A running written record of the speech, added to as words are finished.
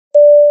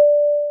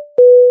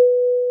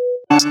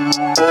Yo,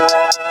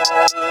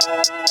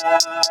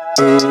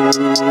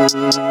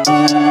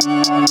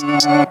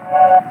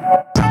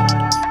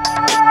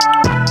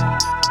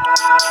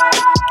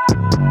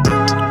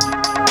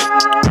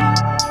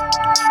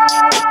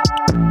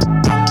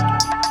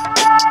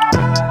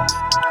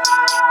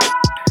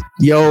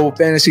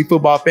 fantasy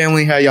football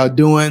family, how y'all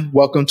doing?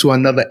 Welcome to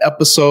another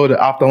episode of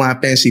Off the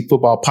Line Fantasy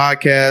Football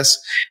Podcast.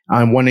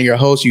 I'm one of your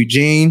hosts,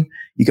 Eugene.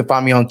 You can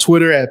find me on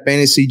Twitter at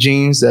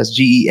FantasyGenes. That's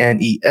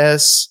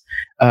Genes.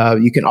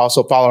 You can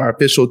also follow our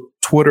official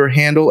Twitter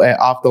handle at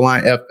Off the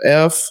Line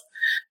FF.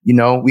 You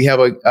know, we have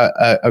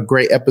a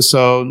great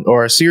episode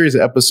or a series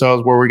of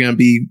episodes where we're going to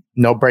be,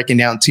 breaking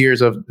down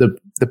tiers of the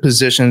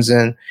positions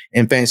in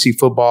fantasy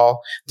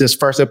football. This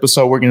first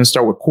episode, we're going to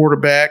start with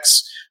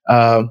quarterbacks.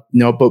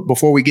 But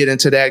before we get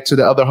into that, to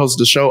the other hosts of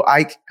the show,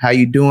 Ike, how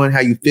you doing?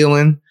 How you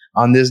feeling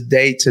on this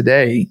day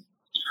today?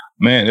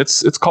 Man,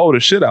 it's cold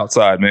as shit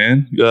outside,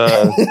 man.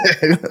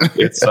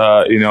 It's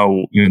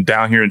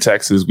down here in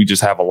Texas, we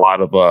just have a lot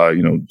of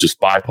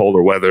just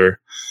bipolar weather.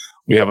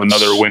 We have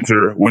another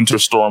winter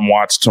storm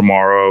watch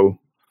tomorrow.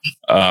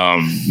 A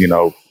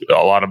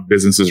lot of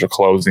businesses are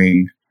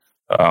closing.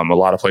 A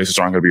lot of places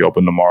aren't going to be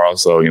open tomorrow,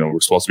 so we're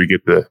supposed to be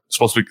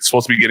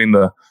getting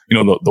the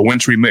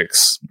wintry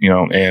mix.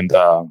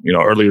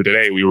 Earlier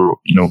today we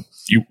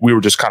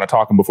were just kind of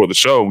talking before the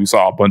show. We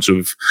saw a bunch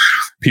of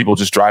people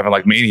just driving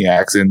like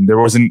maniacs, and there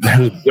was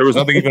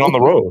nothing even on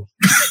the road.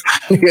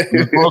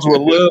 The roads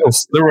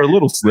were a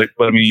little slick,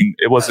 but I mean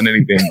it wasn't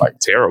anything like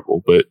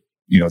terrible. But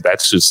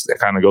that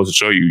kind of goes to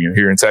show you,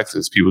 here in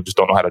Texas, people just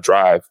don't know how to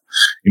drive.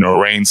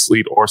 Rain,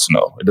 sleet, or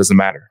snow, it doesn't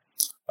matter.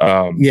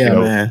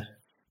 Man.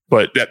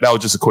 But that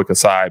was just a quick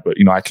aside. But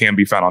I can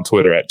be found on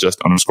Twitter at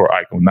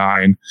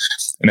just_Ike09.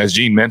 And as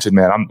Gene mentioned,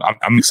 man,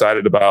 I'm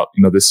excited about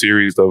this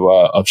series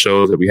of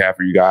shows that we have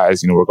for you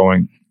guys. We're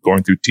going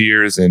through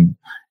tiers, and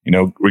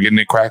we're getting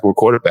it cracked with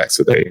quarterbacks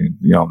today. And,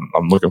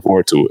 I'm looking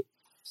forward to it.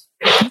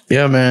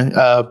 Yeah, man.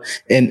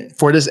 And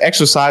for this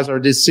exercise or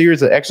this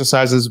series of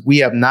exercises, we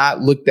have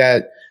not looked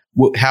at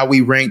how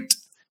we ranked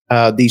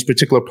these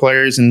particular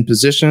players and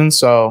positions.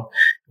 So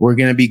we're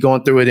going to be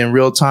going through it in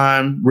real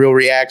time, real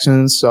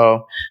reactions.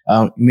 So,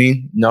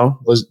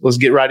 let's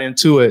get right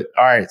into it.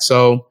 All right.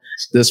 So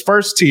this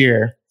first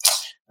tier,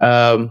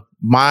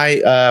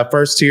 my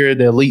first tier,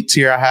 the elite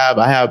tier I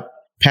have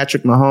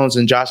Patrick Mahomes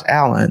and Josh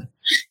Allen.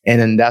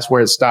 And then that's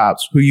where it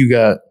stops. Who you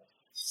got?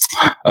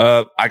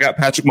 I got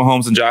Patrick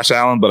Mahomes and Josh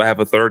Allen, but I have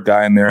a third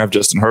guy in there. I have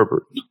Justin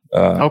Herbert.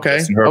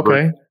 Justin Herbert.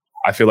 Okay.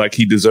 I feel like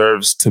he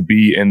deserves to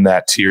be in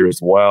that tier as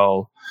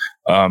well.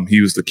 He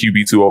was the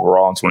QB2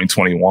 overall in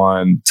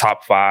 2021,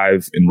 top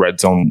 5 in red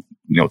zone,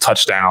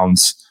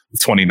 touchdowns,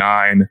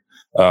 29.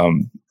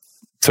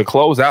 To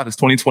close out his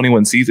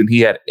 2021 season,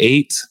 he had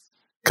 8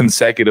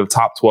 consecutive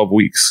top 12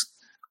 weeks.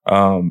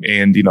 Him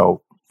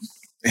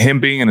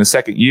being in his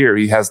second year,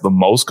 he has the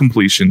most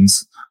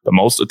completions, the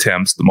most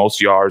attempts, the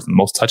most yards, and the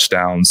most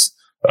touchdowns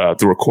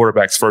through a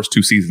quarterback's first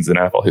 2 seasons in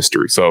NFL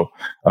history. So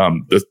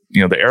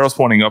the arrow's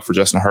pointing up for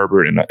Justin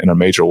Herbert in a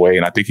major way,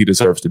 and I think he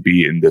deserves to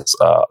be in this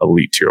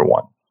elite tier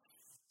 1.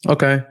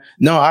 Okay.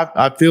 No,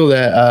 I feel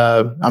that.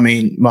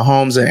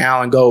 Mahomes and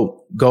Allen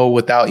go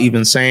without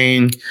even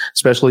saying,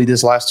 especially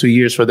this last 2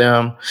 years for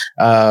them.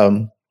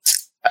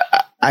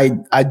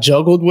 I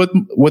juggled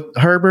with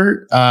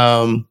Herbert.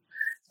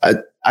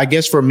 I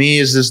guess for me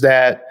is just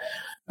that.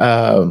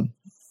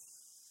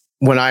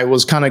 When I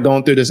was kind of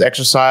going through this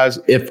exercise,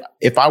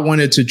 if I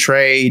wanted to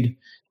trade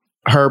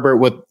Herbert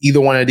with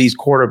either one of these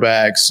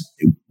quarterbacks,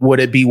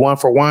 would it be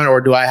 1-for-1, or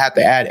do I have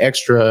to add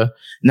extra?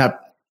 Now,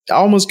 I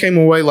almost came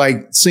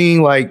away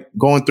seeing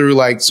going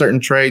through certain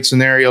trade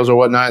scenarios or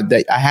whatnot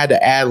that I had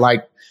to add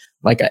like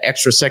an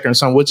extra second or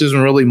something, which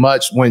isn't really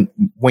much when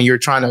you're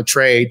trying to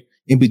trade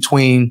in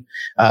between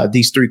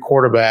these 3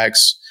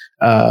 quarterbacks.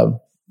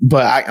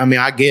 But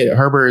I get it.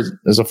 Herbert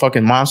is a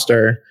fucking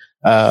monster.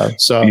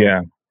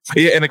 Yeah.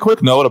 Yeah, and a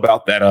quick note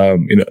about that,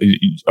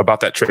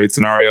 about that trade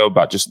scenario,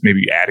 about just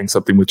maybe adding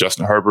something with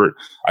Justin Herbert.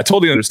 I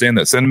totally understand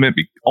that sentiment,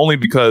 only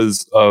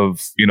because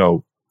of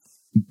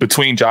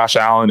between Josh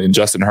Allen and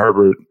Justin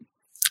Herbert.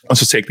 Let's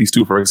just take these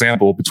 2 for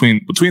example.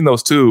 Between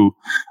those 2,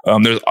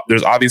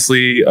 there's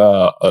obviously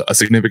a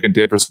significant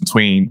difference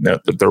between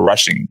the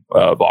rushing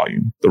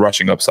volume, the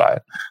rushing upside.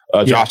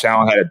 Josh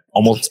Allen had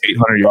almost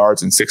 800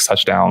 yards and 6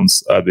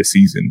 touchdowns this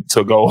season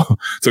to go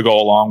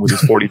along with his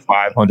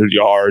 4,500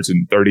 yards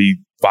and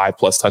 35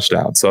 plus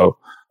touchdowns. So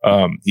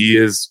he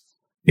is,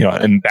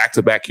 and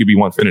back-to-back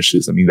QB1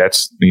 finishes. I mean,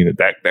 that's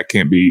that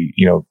can't be,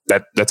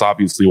 that's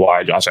obviously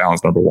why Josh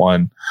Allen's number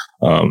 1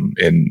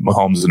 and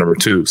Mahomes is number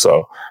 2.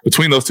 So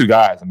between those 2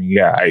 guys,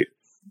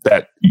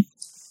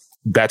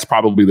 that's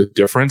probably the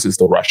difference, is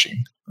the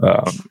rushing.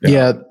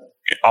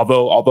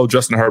 Although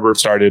Justin Herbert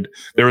started,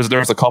 there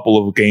was a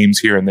couple of games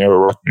here and there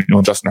where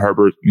Justin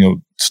Herbert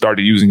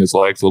started using his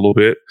legs a little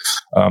bit.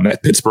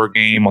 That Pittsburgh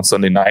game on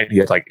Sunday night, he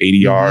had 80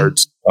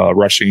 yards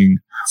rushing,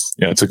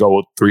 to go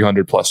with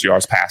 300 plus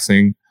yards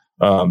passing.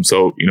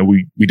 So,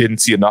 we didn't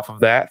see enough of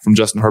that from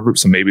Justin Herbert.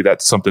 So maybe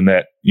that's something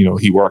that,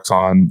 he works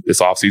on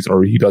this offseason,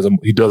 or he does a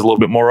little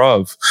bit more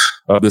of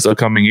this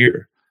upcoming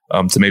year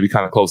to maybe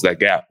kind of close that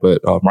gap.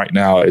 But right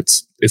now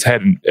it's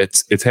head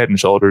and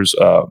shoulders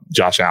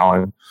Josh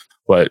Allen.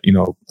 But,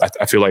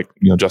 I feel like,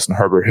 Justin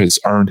Herbert has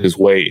earned his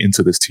way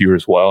into this tier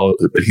as well,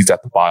 but he's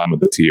at the bottom of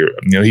the tier.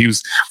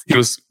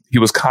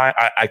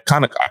 I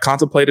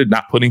contemplated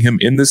not putting him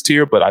in this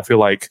tier, but I feel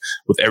like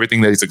with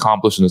everything that he's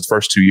accomplished in his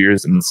first 2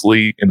 years in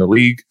the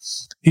league,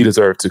 he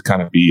deserved to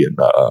kind of be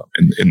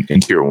in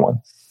tier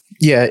one.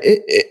 Yeah.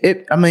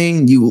 It's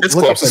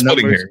look at the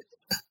numbers.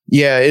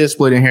 Yeah, it is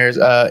splitting hairs.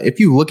 If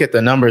you look at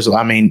the numbers,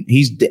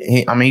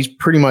 he's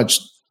pretty much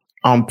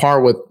on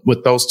par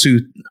with those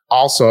two.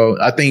 Also,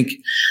 I think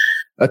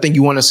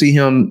you want to see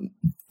him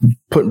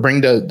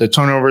bring the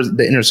turnovers,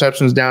 the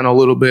interceptions down a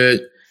little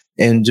bit,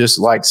 and just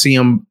like see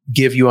him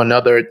give you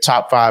another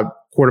top 5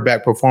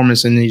 quarterback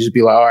performance, and then you just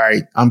be like, all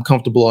right, I'm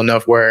comfortable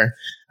enough where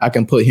I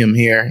can put him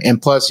here.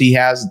 And plus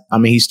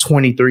he's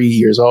 23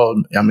 years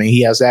old.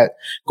 He has that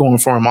going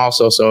for him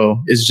also.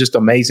 So it's just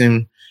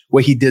amazing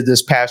what he did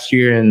this past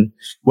year and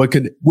what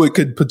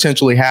could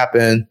potentially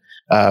happen,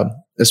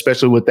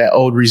 especially with that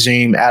old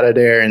regime out of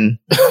there, and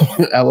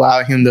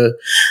allow him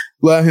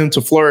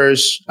to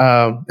flourish.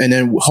 And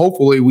then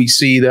hopefully we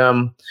see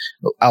them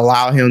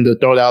allow him to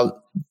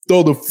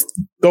throw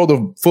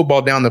the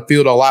football down the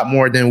field a lot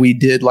more than we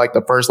did like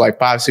the first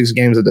 5-6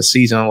 games of the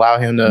season. Allow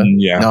him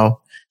to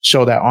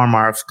show that arm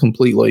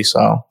completely. So,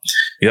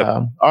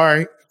 all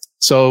right.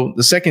 So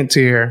the second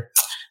tier.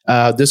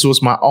 This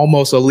was my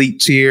almost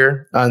elite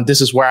tier. This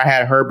is where I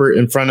had Herbert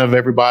in front of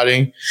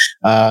everybody.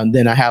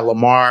 Then I had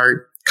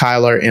Lamar,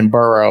 Kyler, and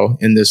Burrow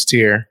in this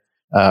tier.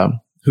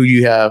 Who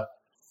you have?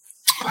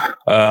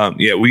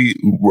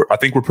 I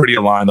think we're pretty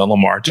aligned on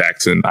Lamar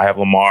Jackson. I have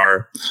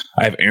Lamar.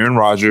 I have Aaron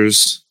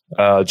Rodgers,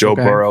 Joe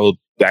Burrow,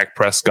 Dak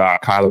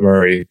Prescott, Kyler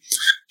Murray,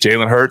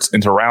 Jalen Hurts,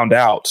 and to round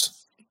out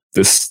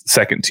this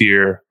second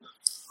tier,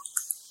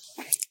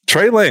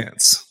 Trey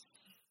Lance.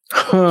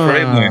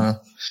 Trey Lance.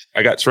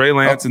 I got Trey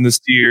Lance in this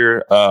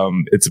tier.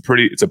 It's a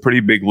pretty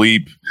big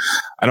leap.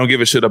 I don't give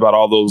a shit about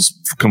all those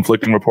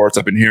conflicting reports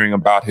I've been hearing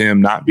about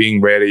him not being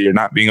ready or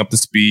not being up to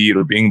speed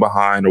or being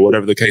behind or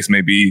whatever the case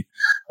may be.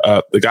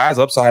 The guy's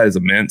upside is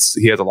immense.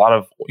 He has a lot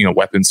of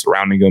weapons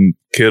surrounding him.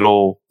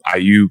 Kittle,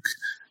 Ayuk,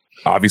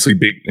 obviously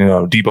big.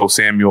 Deebo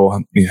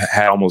Samuel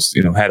had almost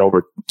had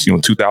over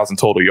 2,000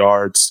 total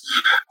yards.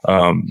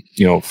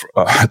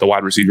 At the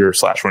wide receiver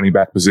 / running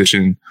back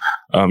position.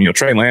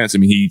 Trey Lance.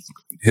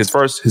 His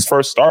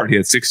first start, he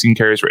had 16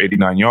 carries for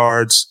 89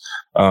 yards.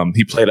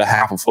 He played a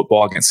half of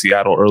football against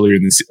Seattle earlier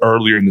in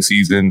the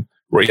season,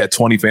 where he had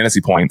 20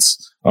 fantasy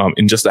points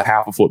in just a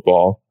half of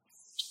football.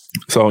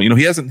 So he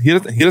doesn't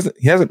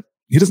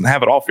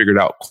have it all figured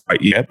out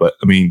quite yet. But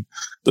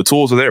the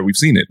tools are there. We've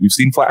seen it. We've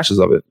seen flashes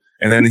of it.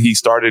 And then he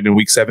started in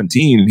week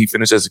 17, and he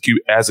finished as a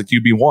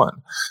QB1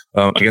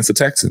 against the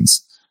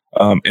Texans.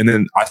 And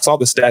then I saw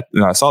the stat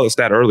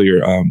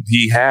earlier.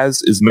 He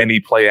has as many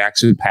play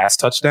action pass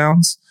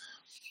touchdowns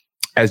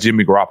as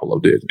Jimmy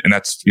Garoppolo did, and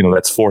that's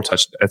 4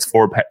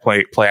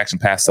 play action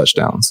pass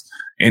touchdowns,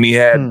 and he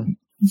had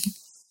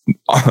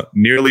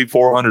nearly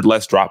 400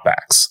 less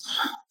dropbacks.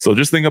 So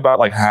just think about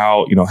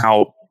how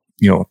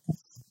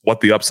what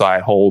the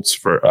upside holds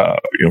for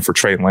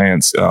Trey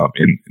Lance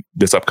in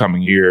this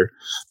upcoming year.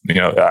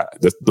 I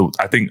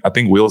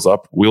think wheels are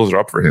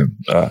up for him.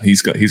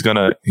 He's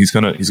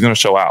gonna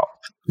show out.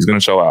 He's going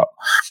to show out.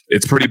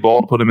 It's pretty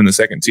bold to put him in the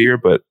second tier,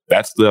 but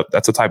that's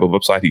the type of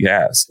upside he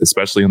has,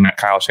 especially in that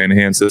Kyle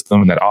Shanahan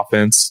system and that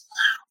offense,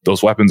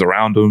 those weapons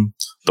around him,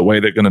 the way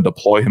they're going to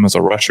deploy him as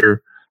a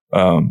rusher.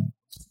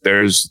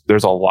 There's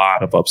a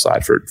lot of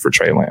upside for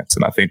Trey Lance,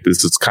 and I think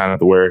this is kind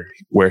of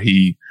where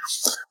he's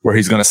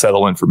going to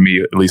settle in for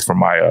me, at least from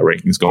my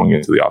rankings going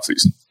into the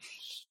offseason.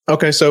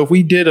 Okay, so if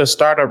we did a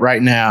startup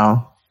right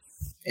now,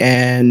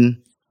 and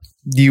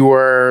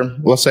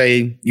let's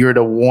say you're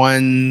the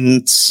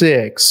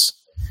 1-6,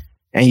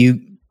 and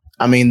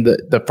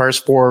the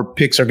first 4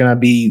 picks are going to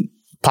be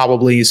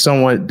probably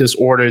somewhat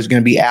disordered. Is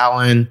going to be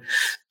Allen,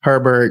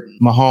 Herbert,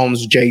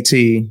 Mahomes,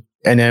 JT,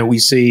 and then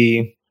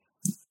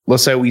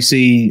let's say we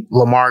see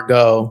Lamar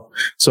go.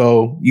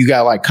 So you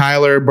got like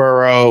Kyler,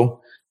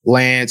 Burrow,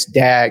 Lance,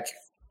 Dak,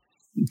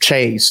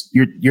 Chase.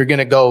 You're going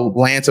to go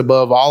Lance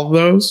above all of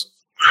those?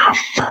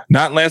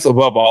 Not Lance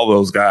above all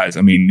those guys.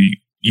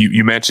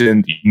 You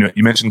mentioned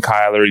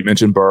Kyler, you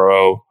mentioned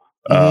Burrow.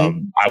 I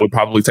would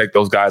probably take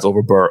those guys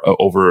over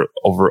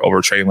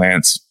Trey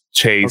Lance.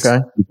 Chase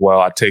as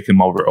well. I'd take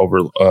him over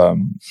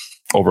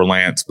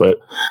Lance, but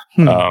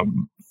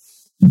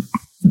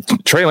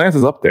Trey Lance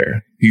is up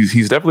there.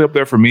 He's definitely up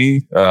there for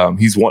me.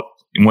 He's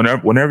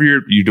whenever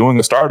you're doing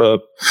a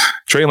startup,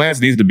 Trey Lance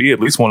needs to be at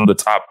least one of the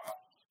top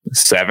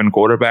 7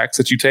 quarterbacks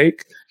that you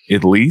take,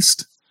 at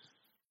least.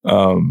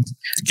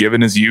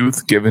 Given his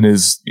youth, given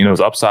his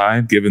his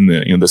upside, given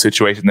the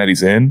situation that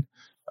he's in,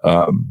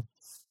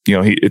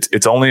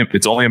 it's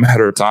only a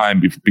matter of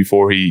time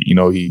before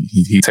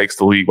he takes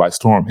the league by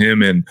storm.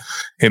 Him and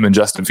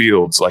Justin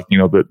Fields, but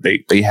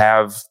they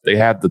have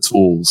the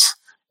tools,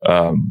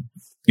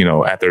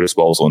 at their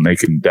disposal, and they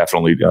can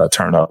definitely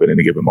turn up at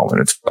any given moment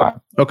in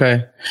time.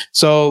 Okay,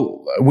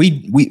 so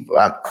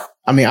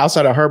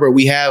outside of Herbert,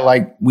 we had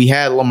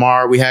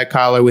Lamar, we had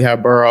Kyler, we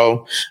had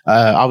Burrow.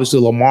 Obviously,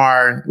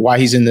 Lamar, why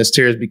he's in this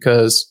tier is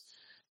because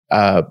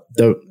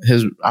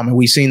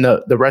we've seen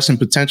the rushing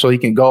potential. He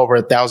can go over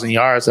 1,000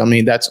 yards. I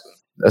mean, that's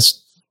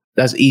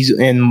easy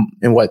in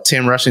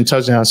 10 rushing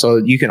touchdowns. So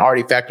you can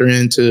already factor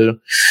into.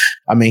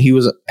 I mean, he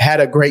had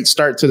a great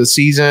start to the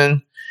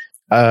season.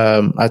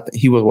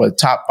 He was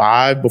top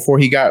 5 before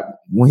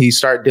when he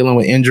started dealing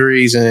with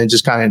injuries and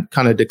just kind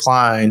of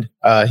declined.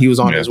 He was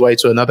on his way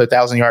to another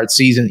 1,000-yard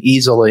season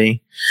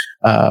easily.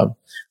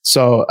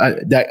 So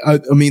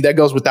that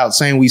goes without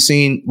saying. We've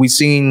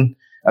seen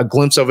a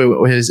glimpse of it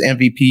with his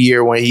MVP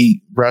year when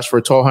he rushed for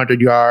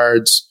 1,200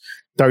 yards,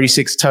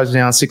 36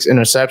 touchdowns, 6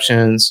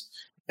 interceptions,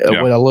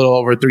 with a little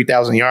over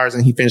 3,000 yards,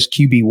 and he finished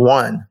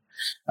QB1.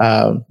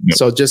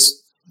 So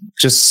just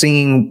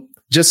seeing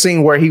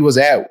where he was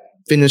at,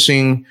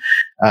 finishing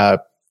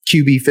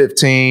QB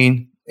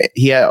 15.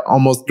 He had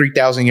almost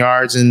 3,000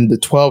 yards in the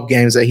 12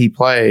 games that he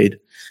played.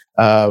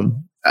 I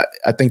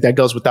think that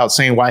goes without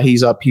saying why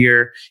he's up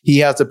here. He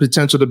has the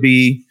potential to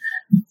be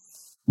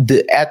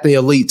at the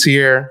elite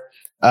tier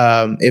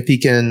if he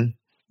can,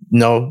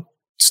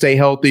 stay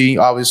healthy.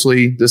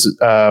 Obviously, this is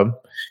throw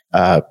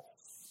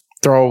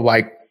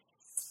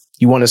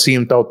you want to see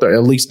him throw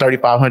at least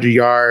 3,500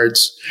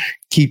 yards.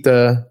 Keep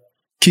the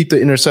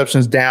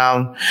interceptions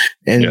down,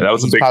 and that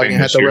was a big thing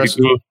this year.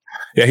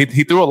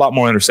 He threw a lot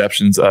more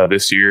interceptions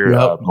this year,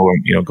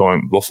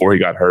 going before he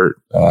got hurt.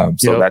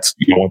 So that's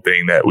one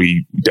thing that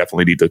we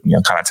definitely need to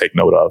kind of take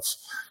note of.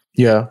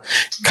 Yeah,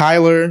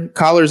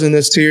 Kyler's in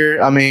this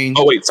tier. I mean,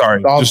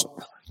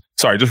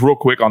 sorry, just real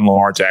quick on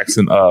Lamar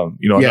Jackson.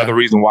 Another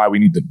reason why we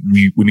need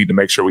to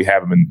make sure we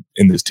have him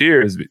in this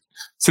tier is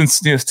since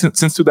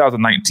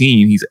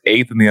 2019, he's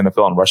 8th in the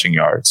NFL in rushing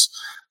yards.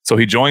 So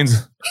he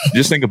joins.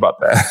 Just think about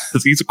that.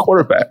 He's a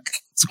quarterback.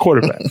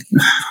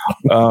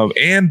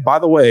 And by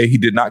the way, he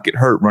did not get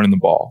hurt running the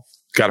ball.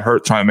 Got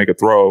hurt trying to make a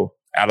throw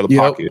out of the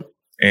pocket,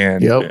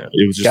 and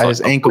it was just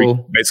his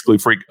ankle, basically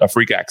a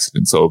freak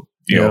accident. So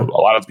a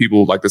lot of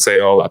people like to say,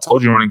 "Oh, I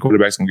told you running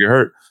quarterback's gonna get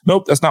hurt."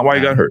 Nope, that's not why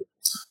he got hurt.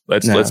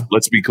 Let's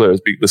be clear.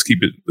 Let's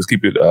keep it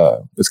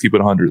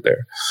 100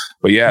 there.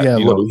 But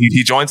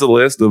he joins the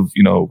list of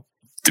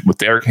with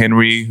Derrick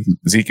Henry,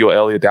 Ezekiel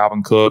Elliott,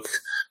 Dalvin Cook.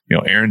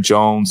 Aaron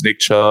Jones, Nick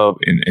Chubb,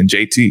 and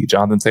JT,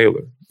 Jonathan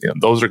Taylor.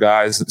 Those are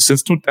guys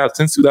since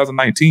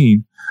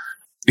 2019.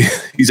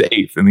 He's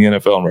 8th in the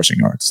NFL in rushing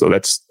yards. So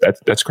that's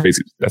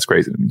crazy. That's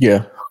crazy to me.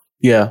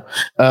 Yeah.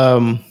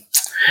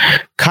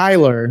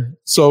 Kyler.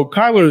 So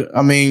Kyler,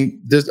 I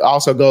mean, this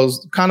also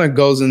goes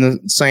in the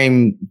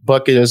same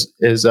bucket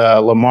as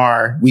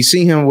Lamar. We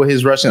see him with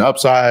his rushing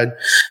upside.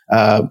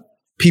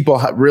 People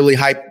really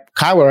hype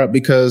Kyler up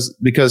because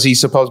he's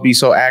supposed to be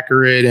so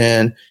accurate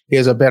and he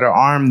has a better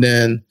arm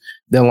than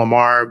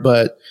Lamar.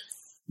 But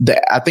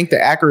I think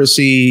the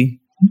accuracy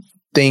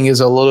thing is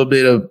a little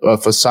bit of a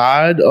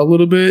facade, a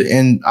little bit.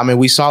 And I mean,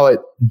 we saw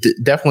it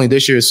definitely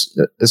this year.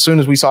 As soon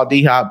as we saw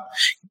D-Hop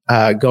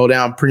go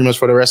down pretty much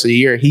for the rest of the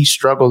year, he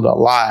struggled a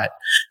lot.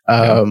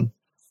 And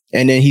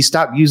then he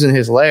stopped using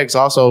his legs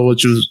also,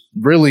 which was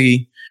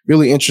really,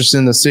 really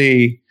interesting to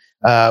see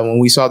when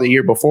we saw the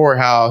year before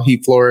how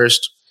he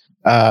flourished,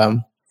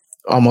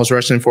 almost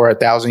rushing for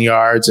 1,000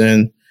 yards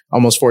and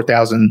almost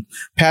 4,000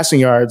 passing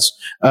yards.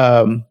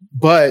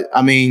 But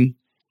I mean,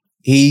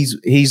 he's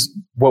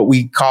what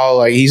we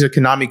call he's a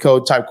Konami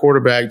code type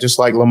quarterback, just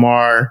like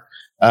Lamar,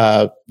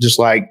 just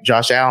like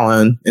Josh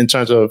Allen, in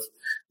terms of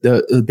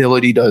the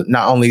ability to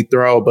not only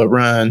throw but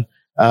run.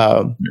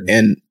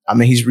 And I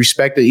mean, he's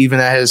respected even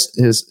at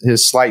his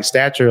slight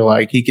stature.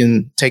 He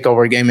can take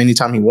over a game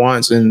anytime he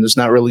wants, and there's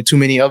not really too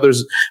many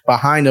others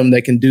behind him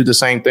that can do the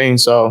same thing.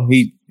 So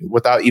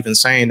without even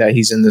saying that,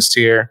 he's in this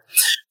tier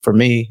for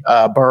me.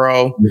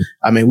 Burrow.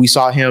 I mean, we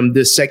saw him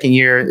this second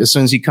year. As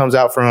soon as he comes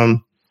out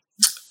from,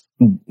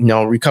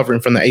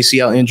 recovering from the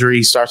ACL injury,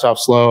 he starts off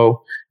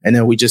slow, and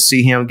then we just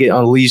see him get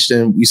unleashed,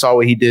 and we saw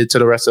what he did to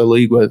the rest of the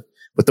league with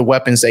the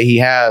weapons that he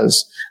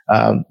has,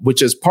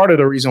 which is part of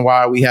the reason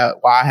why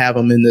I have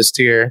him in this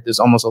tier, this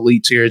almost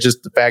elite tier.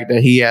 Just the fact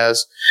that he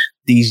has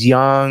these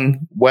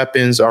young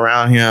weapons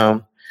around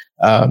him.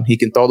 He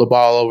can throw the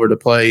ball all over the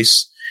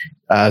place.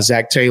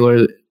 Zach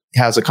Taylor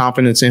has a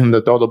confidence in him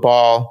to throw the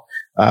ball.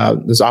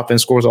 This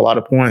offense scores a lot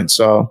of points.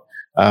 So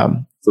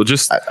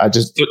just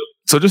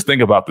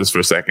think about this for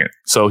a second.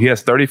 So he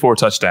has 34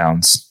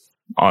 touchdowns.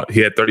 He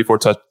had 34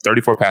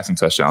 passing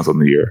touchdowns on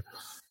the year.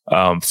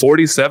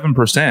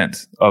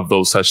 47% of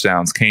those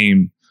touchdowns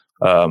came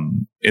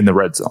in the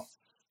red zone.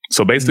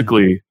 So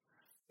basically,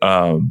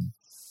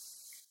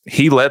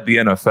 he led the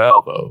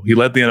NFL, though. He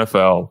led the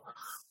NFL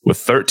with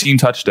 13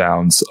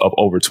 touchdowns of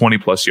over 20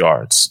 plus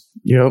yards.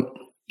 Yep.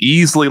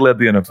 Easily led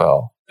the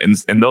NFL.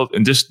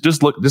 and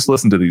just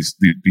listen to these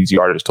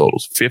yardage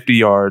totals: 50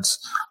 yards,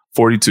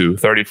 42,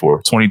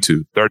 34,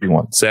 22,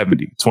 31,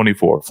 70,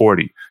 24,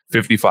 40,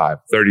 55,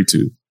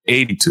 32,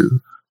 82,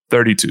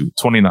 32,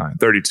 29,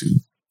 32,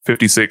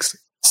 56,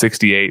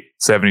 68,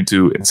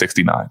 72, and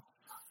 69.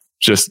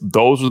 Just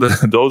those were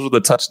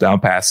the touchdown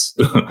pass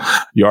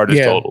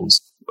yardage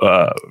totals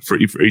for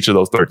each of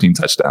those 13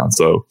 touchdowns.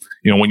 So,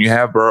 when you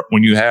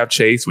have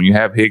Chase, when you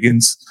have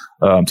Higgins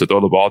to throw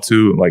the ball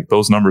to, like,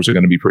 those numbers are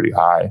going to be pretty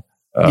high.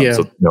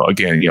 So,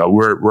 again,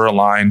 we're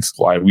aligned.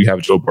 Why we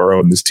have Joe Burrow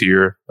in this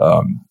tier.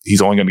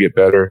 He's only going to get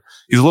better.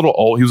 He's a little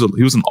old.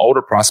 He was an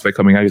older prospect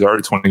coming out. He's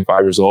already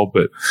 25 years old,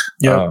 but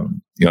so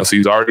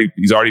he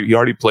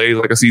already played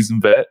like a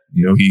seasoned vet.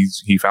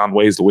 He found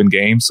ways to win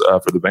games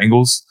for the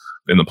Bengals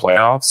in the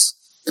playoffs.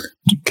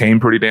 He came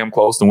pretty damn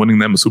close to winning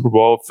them a Super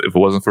Bowl if it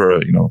wasn't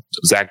for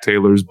Zach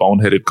Taylor's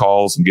boneheaded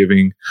calls and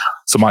giving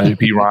Samaje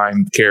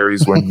Perine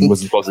carries when he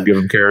wasn't supposed to give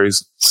him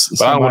carries.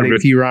 But I don't want to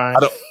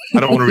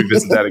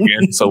revisit that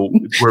again. So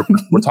we're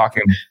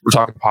talking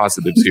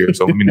positives here.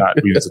 So let me not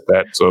revisit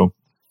that. So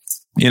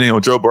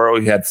Joe Burrow,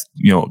 he had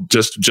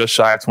just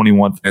shy of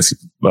 21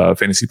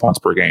 fantasy points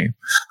per game.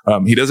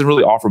 He doesn't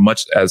really offer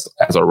much as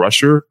a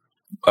rusher,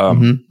 at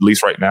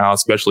least right now,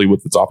 especially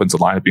with its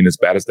offensive line being as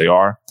bad as they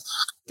are.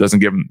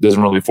 Doesn't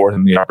really afford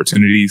him the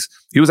opportunities.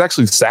 He was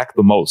actually sacked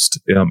the most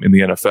in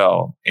the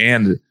NFL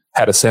and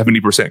had a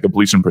 70%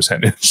 completion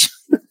percentage.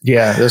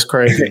 Yeah, that's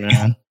crazy,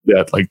 man.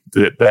 That's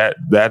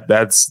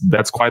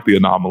quite the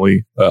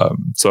anomaly.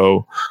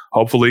 So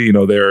hopefully,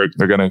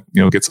 they're gonna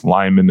get some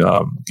linemen,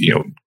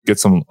 get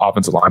some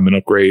offensive lineman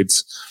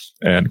upgrades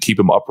and keep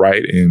him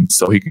upright, and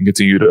so he can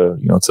continue to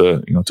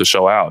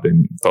show out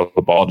and throw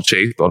the ball to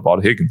Chase, throw the ball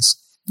to Higgins,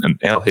 and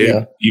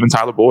even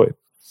Tyler Boyd.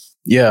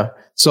 Yeah.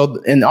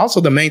 So, and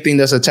also the main thing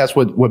that's attached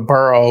with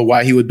Burrow,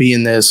 why he would be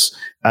in this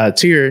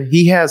tier,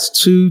 he has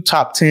 2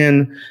 top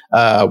 10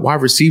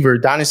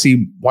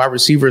 dynasty wide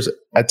receivers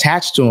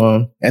attached to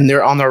him, and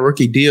they're on their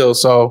rookie deal.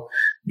 So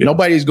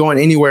nobody's going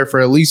anywhere for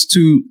at least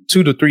two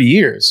to 3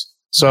 years.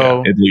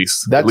 So at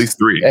least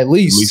three. At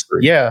least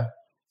three. Yeah.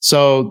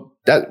 So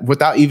that,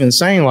 without even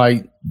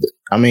saying,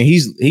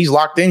 he's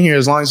locked in here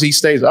as long as he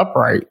stays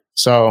upright.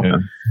 So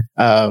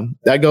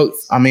that goes.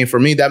 For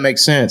me, that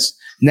makes sense.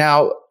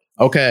 Now,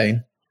 okay.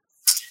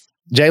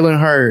 Jalen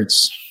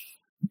Hurts.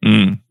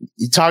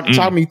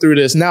 Talk me through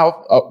this.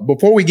 Now,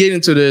 before we get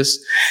into this,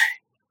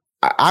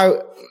 I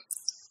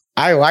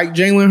like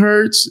Jalen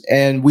Hurts,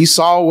 and we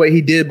saw what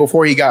he did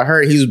before he got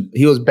hurt.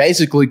 He was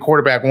basically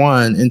quarterback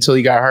 1 until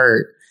he got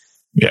hurt.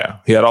 Yeah,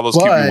 he had all those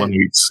QB1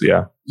 weeks.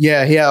 Yeah,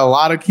 he had a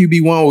lot of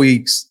QB1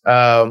 weeks.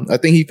 I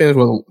think he finished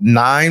with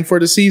 9 for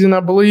the season,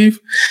 I believe.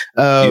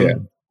 I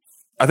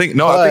think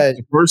it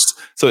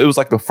was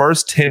like the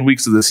first 10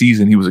 weeks of the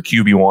season, he was a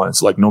QB1.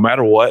 So no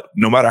matter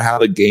how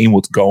the game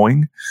was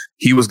going,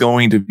 he was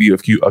going to be a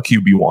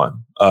QB1.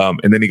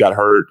 And then he got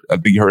hurt. I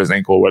think he hurt his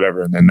ankle or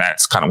whatever. And then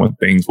that's kind of when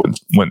things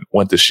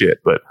went to shit.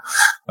 But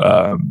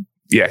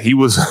he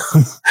was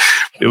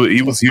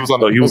he was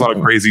on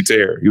a crazy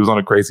tear. He was on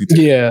a crazy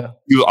tear. Yeah.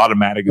 He was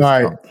automatic.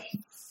 All right.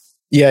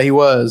 Yeah, he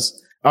was.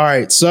 All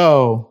right.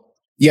 So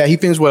he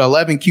finished with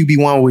 11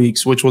 QB1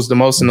 weeks, which was the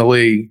most in the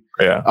league.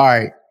 Yeah. All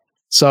right.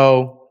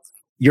 So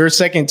your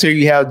second tier,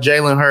 you have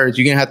Jalen Hurts.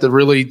 You're gonna have to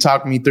really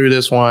talk me through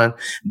this one.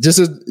 This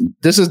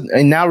is,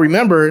 and now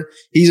remember,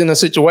 he's in a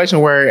situation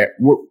where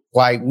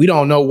we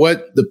don't know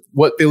what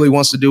Philly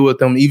wants to do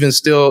with him. Even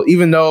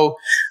though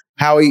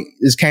Howie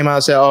came out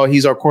and said,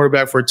 he's our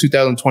quarterback for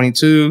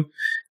 2022.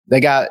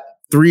 They got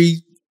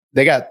three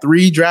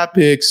three draft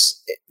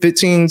picks,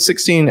 15,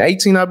 16,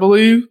 18, I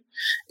believe.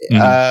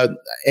 And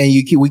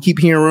we keep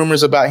hearing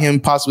rumors about him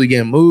possibly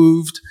getting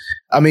moved.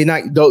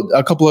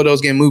 A couple of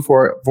those getting moved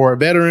for a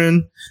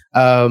veteran.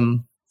 So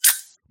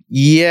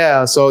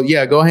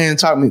go ahead and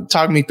talk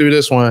me through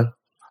this one.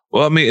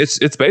 Well,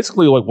 it's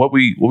basically like what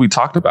we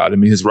talked about.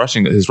 His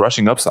rushing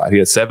upside. He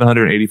had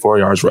 784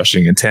 yards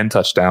rushing and 10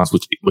 touchdowns,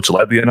 which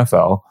led the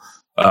NFL.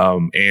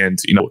 And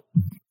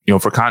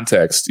for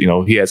context,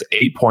 he has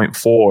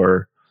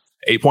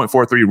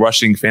 8.43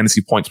 rushing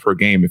fantasy points per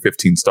game in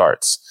 15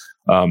 starts.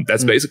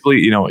 That's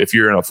basically, if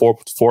you're in a 4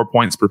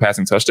 points per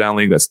passing touchdown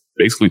league, that's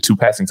basically 2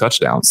 passing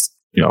touchdowns,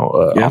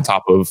 on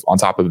top of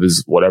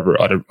his whatever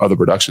other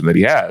production that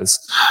he has.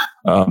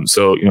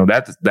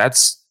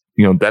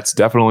 That's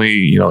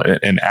definitely,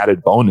 an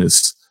added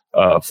bonus,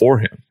 for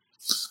him.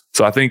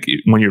 So I think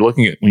when you're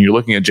looking at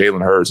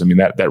Jalen Hurts,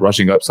 that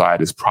rushing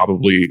upside is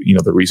probably,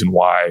 the reason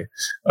why,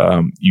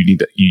 you need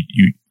to,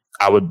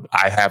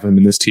 I have him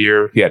in this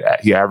tier.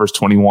 He averaged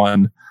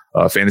 21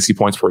 fantasy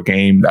points per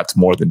game. That's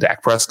more than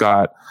Dak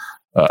Prescott.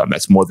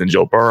 That's more than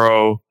Joe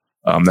Burrow.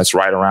 That's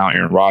right around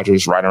Aaron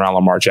Rodgers, right around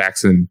Lamar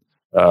Jackson,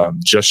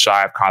 just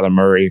shy of Kyler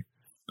Murray.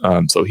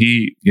 So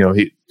he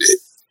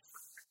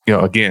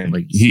again,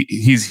 like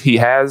he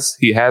has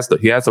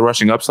the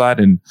rushing upside,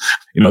 and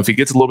if he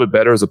gets a little bit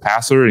better as a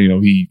passer,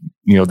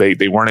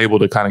 they weren't able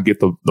to kind of get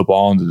the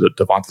ball into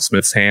Devonta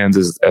Smith's hands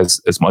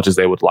as much as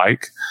they would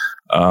like.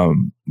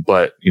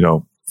 But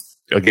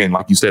again,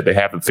 like you said, they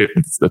have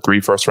the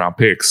 3 first-round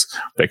picks.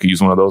 They could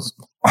use one of those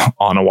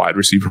on a wide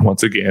receiver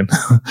once again,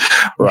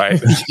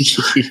 right?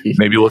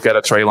 Maybe look at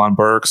a Treylon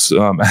Burks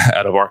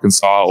out of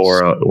Arkansas,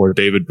 or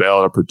David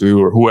Bell at Purdue,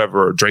 or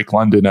whoever, or Drake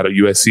London out of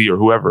USC, or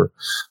whoever,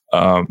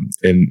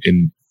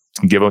 and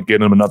get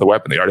them another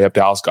weapon. They already have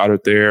Dallas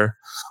Goedert there.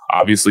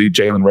 Obviously,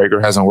 Jalen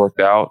Reagor hasn't worked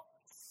out.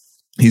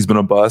 He's been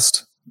a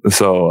bust.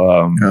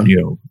 So,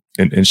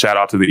 and shout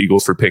out to the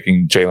Eagles for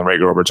picking Jalen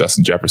Reagor over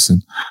Justin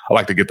Jefferson. I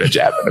like to get that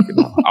jab in.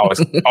 Always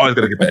got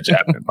to get that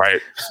jab in, right?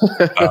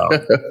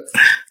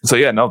 So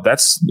yeah, no,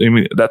 that's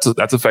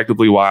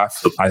effectively why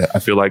I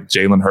feel like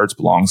Jalen Hurts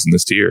belongs in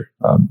this tier.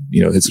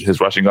 His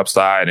rushing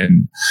upside,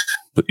 and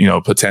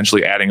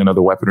potentially adding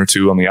another weapon or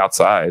two on the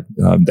outside,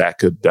 that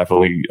could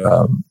definitely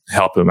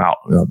help him out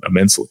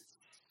immensely.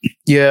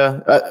 Yeah.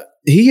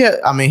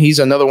 He's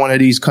another one of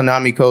these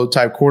Konami code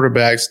type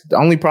quarterbacks. The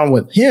only problem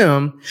with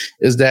him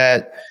is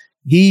that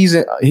he's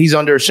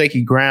under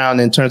shaky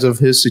ground in terms of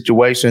his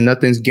situation.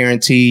 Nothing's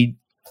guaranteed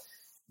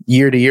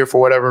year to year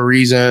for whatever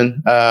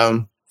reason.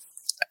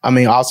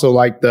 Also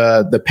like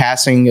the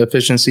passing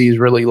efficiency is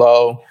really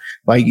low.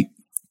 Like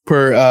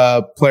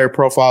per player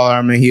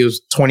profiler, he was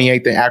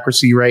 28th in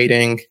accuracy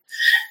rating.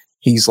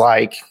 He's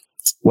like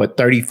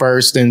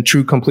 31st in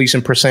true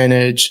completion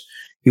percentage.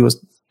 He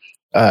was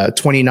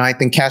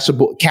 29th in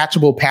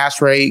catchable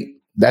pass rate.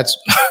 That's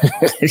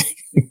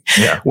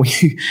when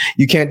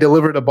you can't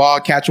deliver the ball,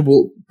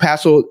 catchable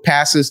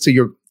passes to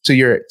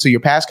your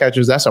pass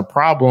catchers. That's a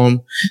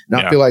problem.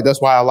 And I feel like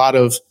that's why a lot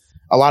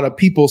of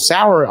people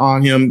sour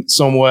on him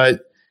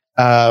somewhat,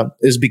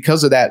 is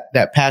because of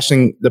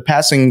the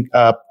passing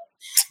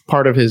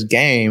part of his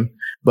game.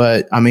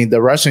 But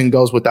the rushing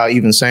goes without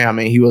even saying.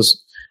 He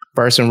was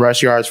first in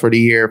rush yards for the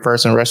year,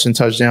 first in rushing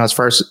touchdowns,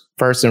 first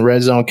in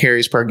red zone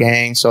carries per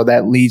game. So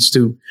that leads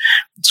to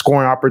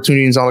scoring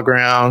opportunities on the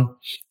ground.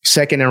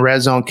 Second in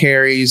red zone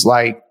carries.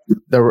 Like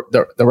the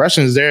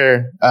rushing's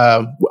there.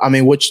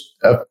 Which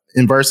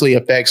inversely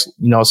affects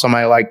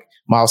somebody like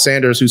Miles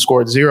Sanders, who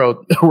scored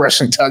 0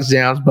 rushing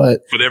touchdowns,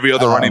 but every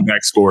other running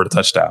back scored a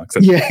touchdown.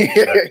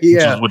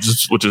 Which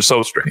is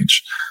so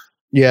strange.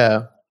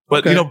 Yeah.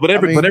 But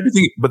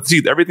everything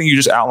you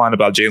just outlined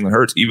about Jalen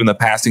Hurts, even the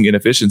passing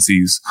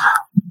inefficiencies,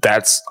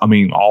 that's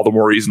all the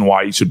more reason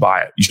why you should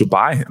buy it. You should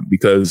buy him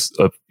because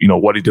of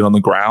what he did on the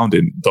ground,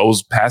 and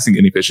those passing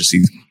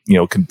inefficiencies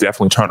can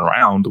definitely turn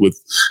around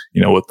with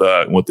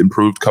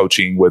improved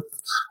coaching, with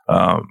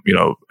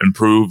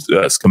improved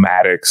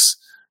schematics,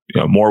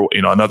 more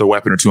another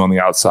weapon or two on the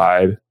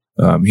outside.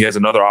 He has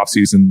another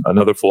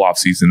full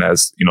offseason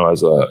as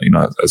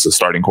a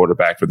starting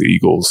quarterback for the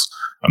Eagles.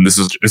 This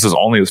is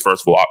only his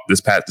first full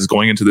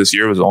going into this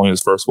year was only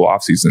his first full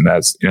offseason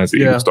as the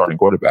Eagles starting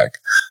quarterback.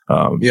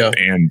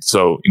 And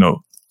so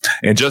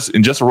and just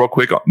a real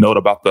quick note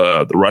about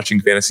the rushing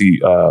fantasy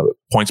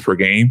points per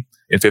game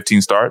in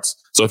 15 starts.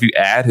 So if you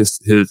add his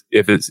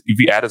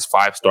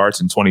 5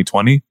 starts in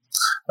 2020,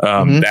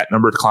 that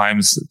number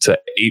climbs to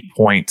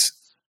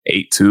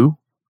 8.82.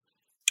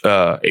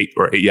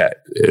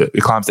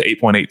 It climbs to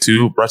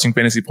 8.82 rushing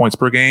fantasy points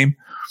per game.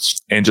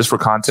 And just for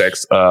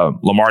context,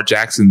 Lamar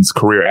Jackson's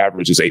career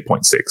average is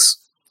 8.6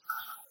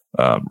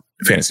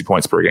 fantasy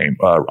points per game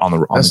on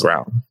the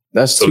ground.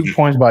 That's 2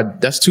 points by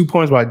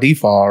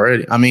default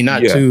already.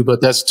 Not 2, but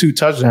that's 2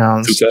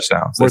 touchdowns. 2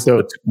 touchdowns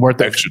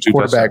worth extra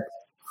quarterback.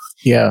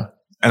 Yeah.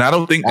 And I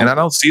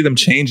don't see them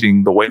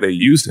changing the way they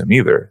use him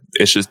either.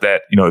 It's just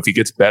that if he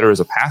gets better as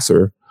a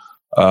passer,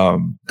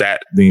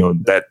 that's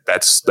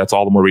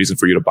all the more reason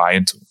for you to buy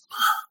into him.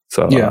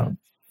 So yeah.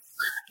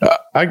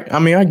 I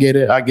get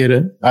it.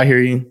 I hear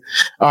you.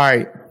 All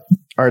right.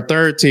 Our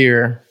third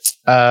tier.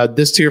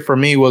 This tier for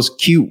me was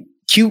cute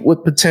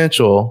with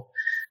potential.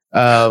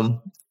 So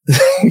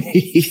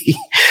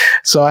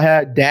I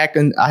had Dak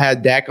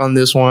on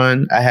this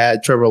one. I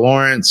had Trevor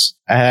Lawrence.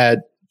 I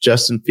had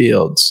Justin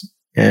Fields,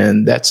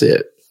 and that's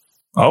it.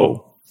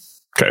 Oh,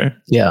 okay.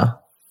 Yeah.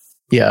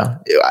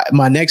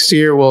 My next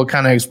tier will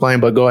kind of explain,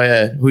 but go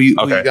ahead. Who you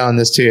got on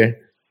this tier?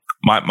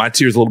 My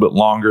tier is a little bit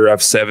longer. I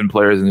have 7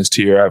 players in this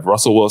tier. I have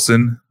Russell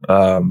Wilson.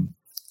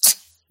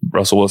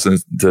 Russell Wilson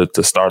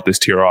to start this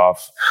tier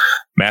off.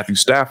 Matthew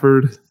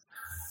Stafford.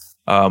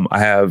 I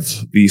have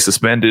the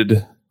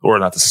suspended, or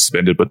not the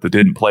suspended, but the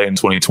didn't play in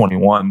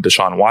 2021,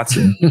 Deshaun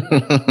Watson.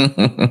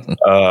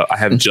 I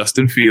have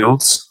Justin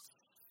Fields.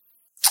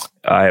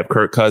 I have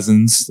Kirk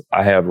Cousins.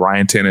 I have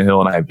Ryan Tannehill,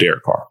 and I have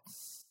Derek Carr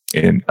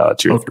in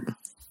tier 3.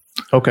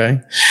 Okay.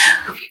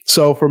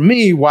 So for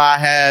me, why I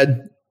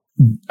had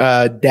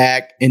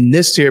Dak in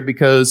this tier,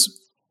 because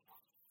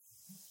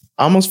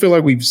I almost feel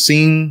like we've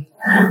seen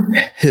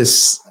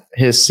his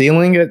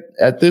ceiling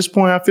at this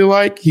point. I feel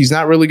like he's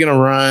not really going to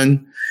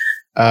run.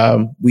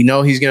 We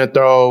know he's going to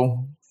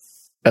throw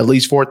at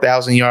least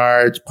 4,000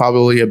 yards,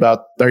 probably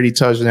about 30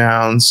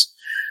 touchdowns.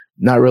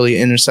 Not really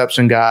an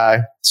interception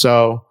guy.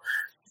 So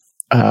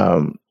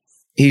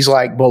he's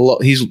right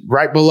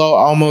below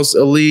almost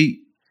elite.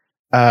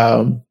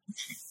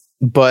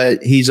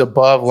 But he's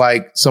above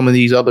like some of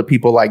these other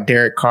people like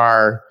Derek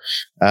Carr,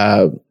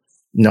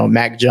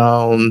 Mac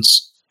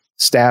Jones,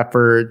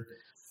 Stafford,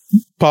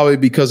 probably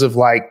because of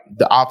like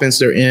the offense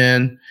they're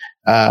in.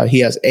 He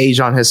has age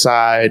on his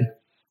side,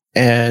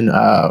 and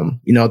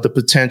the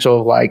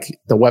potential of like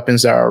the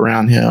weapons that are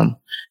around him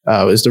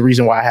is the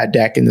reason why I had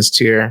Dak in this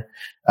tier.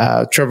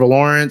 Trevor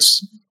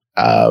Lawrence,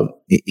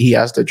 he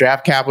has the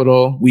draft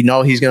capital. We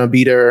know he's going to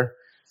be there.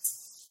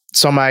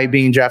 Somebody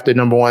being drafted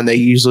number 1, they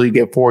usually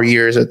get 4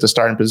 years at the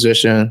starting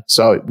position.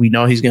 So we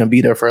know he's going to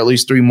be there for at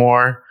least 3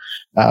 more,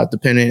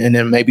 depending, and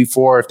then maybe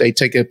 4 if they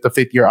take it the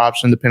 5th-year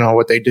option, depending on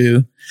what they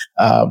do.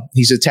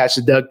 He's attached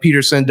to Doug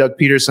Peterson. Doug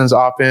Peterson's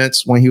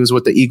offense, when he was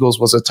with the Eagles,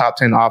 was a top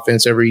 10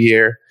 offense every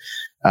year.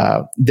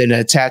 Then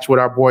attached with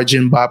our boy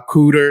Jim Bob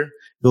Cooter,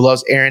 who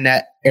loves airing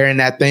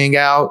that thing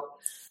out.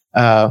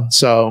 And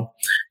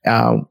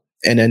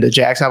then the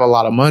Jags have a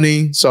lot of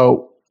money.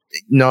 So,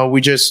 we're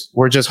just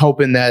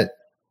hoping that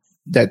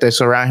they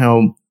surround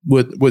him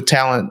with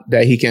talent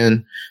that he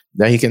can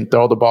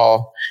throw the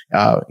ball,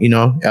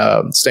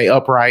 stay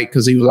upright,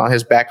 because he was on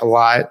his back a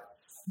lot,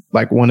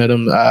 like one of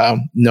them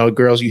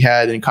girls you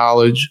had in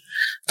college,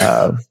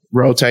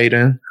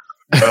 rotating.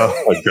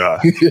 Oh my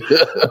god!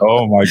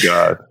 Oh my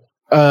god!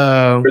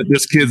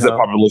 There's kids that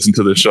probably listen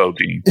to the show,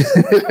 Dean.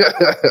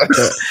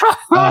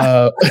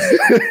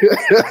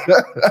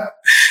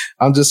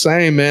 I'm just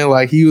saying, man.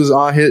 Like he was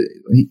on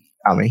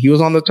he was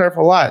on the turf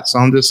a lot, so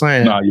I'm just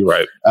saying. No, you're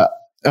right.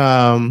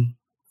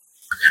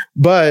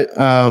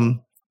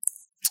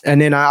 And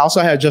then I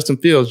also had Justin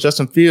Fields.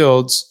 Justin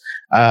Fields,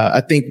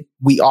 I think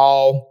we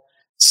all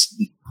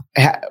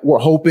were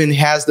hoping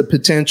has the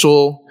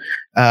potential.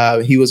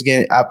 He was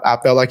getting. I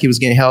felt like he was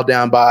getting held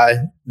down by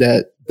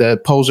the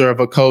poser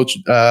of a coach,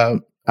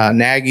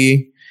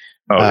 Nagy.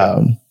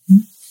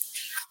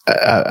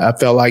 I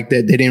felt like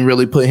that they didn't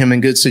really put him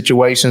in good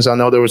situations. I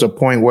know there was a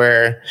point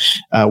where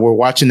we're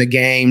watching the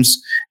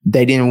games.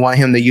 They didn't want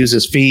him to use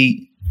his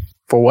feet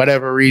for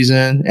whatever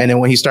reason. And then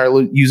when he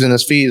started using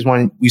his feet is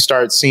when we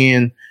started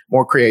seeing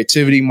more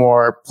creativity,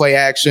 more play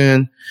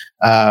action.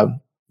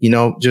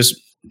 Just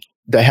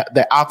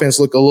the offense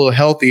looked a little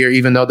healthier,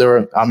 even though they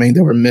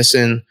were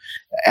missing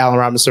Allen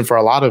Robinson for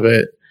a lot of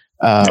it.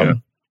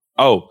 In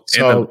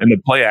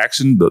the play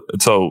action,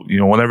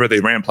 whenever they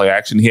ran play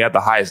action, he had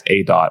the highest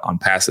ADOT on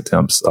pass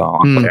attempts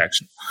on play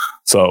action.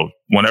 So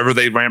whenever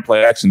they ran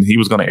play action, he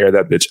was going to air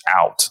that bitch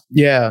out.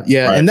 Yeah.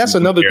 Right? And that's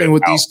another thing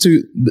with these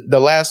two, the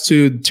last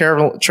two,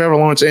 Trevor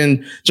Lawrence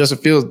and Justin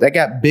Fields, they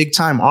got big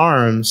time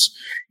arms.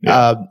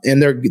 Yeah.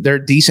 And they're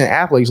decent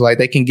athletes. Like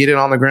they can get it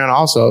on the ground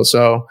also.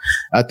 So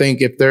I think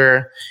if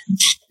they're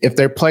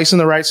placed in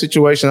the right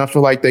situation, I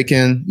feel like they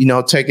can,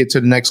 take it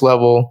to the next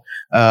level.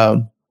 I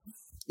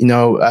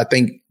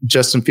think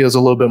Justin Fields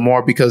a little bit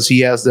more because he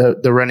has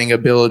the running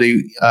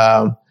ability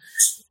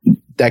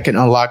that can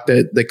unlock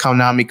the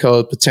Konami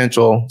code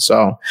potential.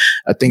 So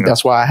I think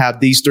that's why I have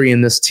these 3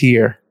 in this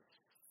tier.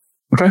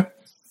 Okay.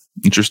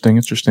 Interesting.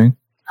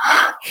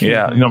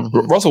 Yeah.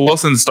 Russell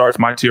Wilson starts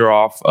my tier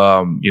off.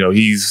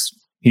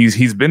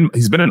 He's been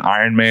an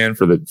Iron Man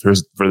for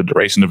the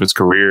duration of his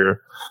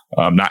career,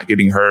 not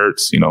getting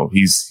hurt.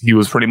 He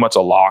was pretty much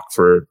a lock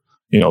for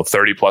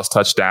 30 plus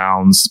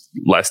touchdowns,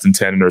 less than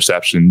 10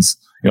 interceptions.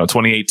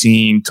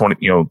 2018,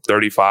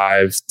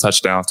 35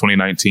 touchdowns,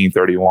 2019,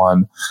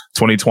 31,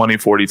 2020,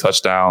 40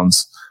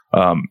 touchdowns.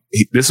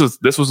 This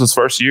was his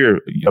first year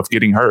of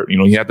getting hurt.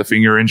 He had the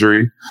finger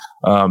injury,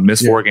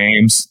 missed 4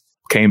 games,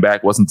 came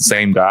back, wasn't the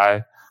same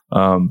guy.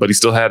 But he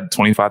still had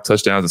 25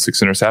 touchdowns and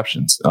 6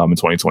 interceptions in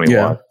 2021.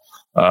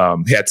 Yeah.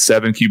 He had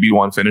 7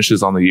 QB1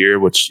 finishes on the year,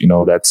 which,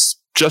 that's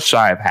just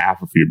shy of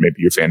half of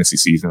your fantasy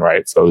season,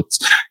 right? So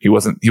he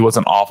wasn't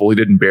awful. He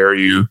didn't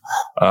bury you,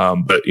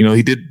 but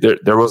he did.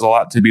 There was a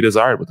lot to be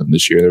desired with him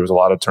this year. There was a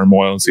lot of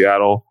turmoil in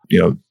Seattle.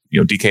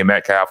 DK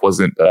Metcalf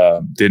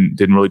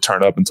didn't really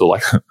turn up until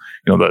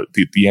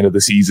the end of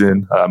the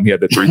season. He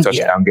had the 3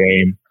 touchdown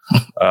game.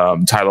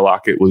 Tyler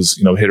Lockett was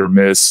hit or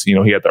miss. He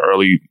had the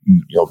early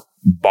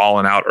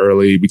balling out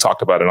early. We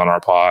talked about it on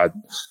our pod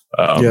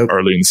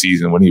early in the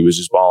season when he was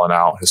just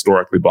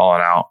historically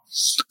balling out.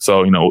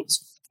 So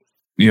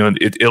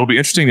it'll be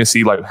interesting to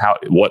see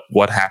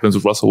what happens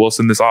with Russell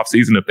Wilson this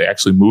offseason if they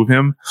actually move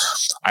him.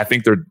 I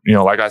think they're,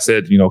 like I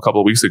said, a couple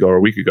of weeks ago or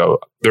a week ago,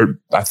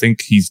 I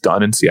think he's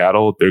done in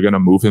Seattle. They're going to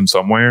move him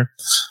somewhere.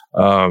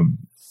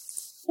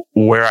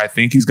 Where I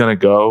think he's going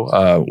to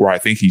go, where I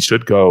think he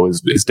should go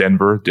is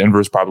Denver. Denver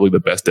is probably the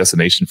best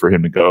destination for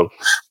him to go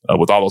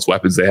with all those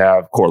weapons they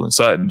have. Cortland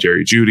Sutton,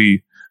 Jerry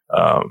Jeudy,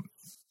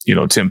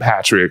 Tim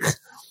Patrick,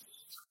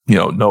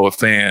 Noah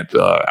Fant,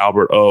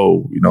 Albert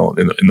O,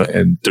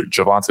 and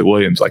Javonte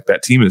Williams. Like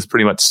that team is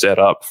pretty much set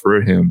up for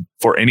him,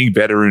 for any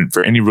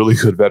really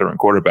good veteran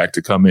quarterback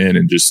to come in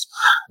and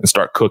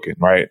start cooking,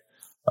 right?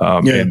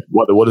 And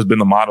what has been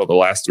the model the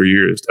last 3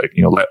 years?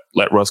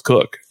 Let Russ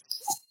cook.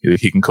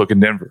 He can cook in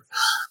Denver.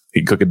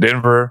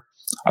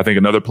 I think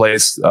another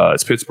place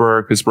is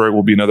Pittsburgh. Pittsburgh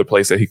will be another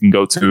place that he can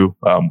go to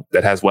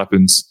that has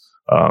weapons.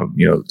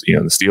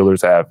 The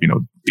Steelers have,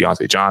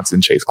 Deontay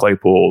Johnson, Chase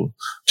Claypool,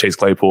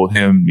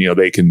 him,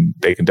 they can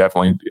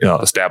definitely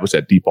establish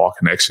that deep ball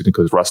connection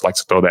because Russ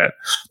likes to throw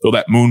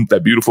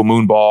that beautiful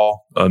moon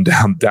ball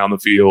down the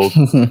field.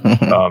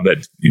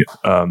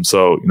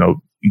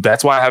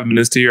 That's why I have him in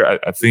this tier.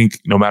 I think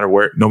no matter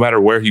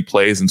where he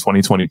plays in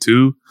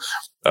 2022,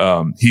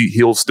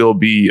 he'll still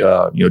be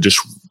just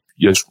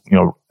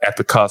at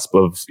the cusp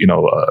of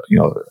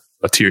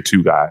a tier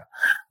 2 guy.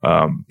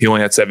 He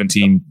only had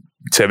 17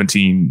 to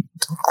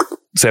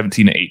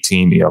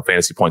 18,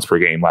 fantasy points per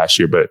game last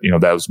year, but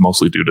that was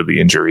mostly due to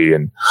the injury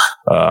and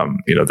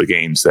the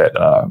games that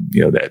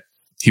that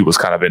he was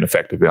kind of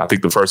ineffective in. I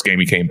think the first game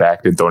he came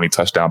back, didn't throw any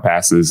touchdown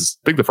passes.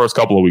 I think the first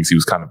couple of weeks he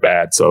was kind of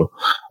bad, so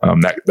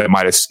that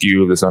might have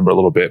skewed this number a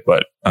little bit.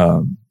 But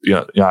I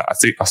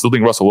still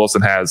think Russell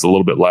Wilson has a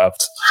little bit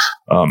left,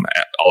 a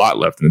lot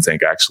left in the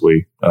tank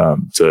actually,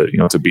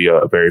 to be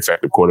a very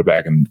effective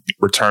quarterback and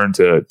return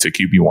to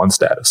QB1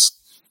 status.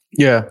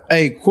 Yeah.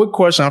 Hey, quick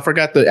question. I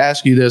forgot to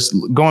ask you this.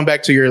 Going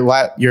back to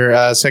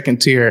your second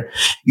tier,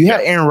 you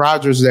had Aaron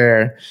Rodgers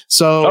there.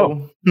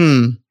 So,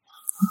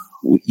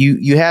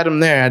 you had him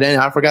there. And then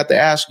I forgot to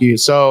ask you.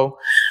 So,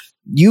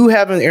 you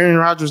having Aaron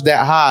Rodgers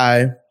that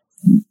high,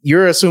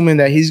 you're assuming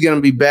that he's going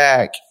to be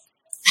back.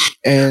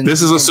 And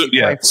this is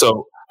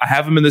So I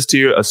have him in this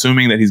tier,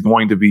 assuming that he's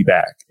going to be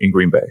back in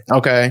Green Bay.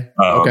 Okay.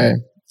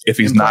 If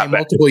he's not back,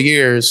 multiple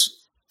years.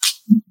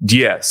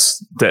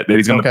 Yes, that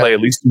he's going to play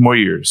at least 2 more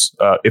years.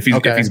 If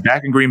he's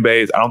back in Green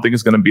Bay, I don't think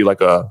it's going to be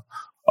like a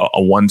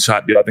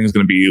one-shot deal. I think it's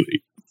going to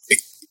be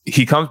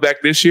he comes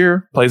back this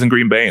year, plays in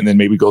Green Bay, and then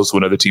maybe goes to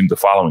another team the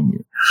following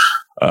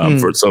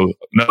year. So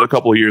another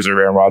couple of years of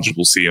Aaron Rodgers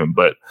will see him.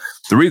 But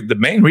the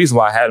main reason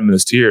why I had him in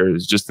this tier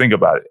is just think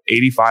about it: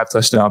 85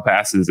 touchdown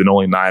passes and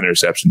only 9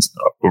 interceptions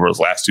over his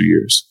last 2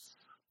 years.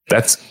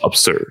 That's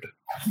absurd.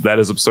 That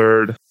is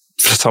absurd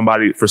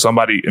for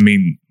somebody. I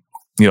mean.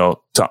 You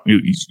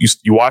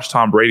watch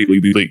Tom Brady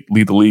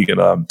lead the league in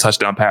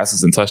touchdown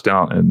passes and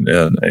touchdown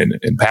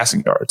and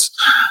passing yards.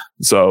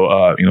 So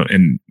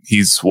and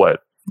he's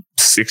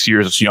 6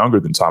 years younger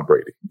than Tom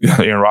Brady.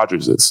 Aaron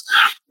Rodgers is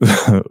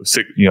 5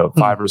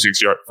 or 6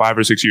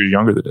 years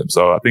younger than him.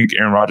 So I think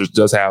Aaron Rodgers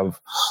does have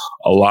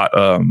a lot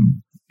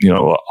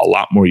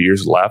more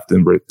years left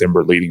than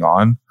we're leading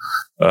on.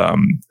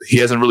 He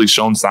hasn't really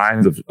shown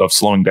signs of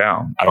slowing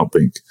down, I don't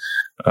think.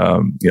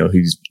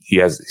 He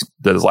has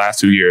his last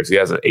 2 years, he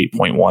has an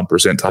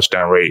 8.1%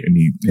 touchdown rate. And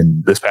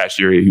in this past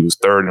year, he was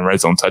 3rd in red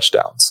zone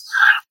touchdowns.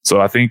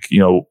 So I think,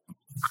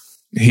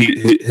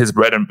 his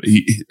bread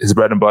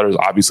and butter is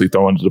obviously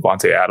throwing to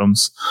Devontae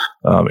Adams,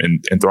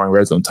 and throwing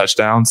red zone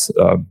touchdowns.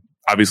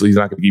 Obviously he's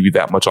not going to give you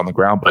that much on the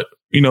ground, but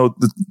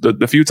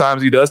the few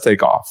times he does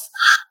take off,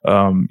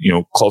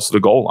 close to the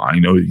goal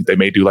line, they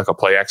may do like a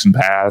play action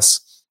pass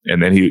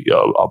and then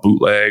a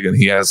bootleg, and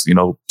he has,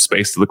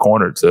 space to the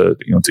corner to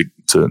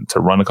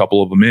run a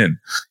couple of them in.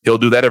 He'll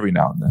do that every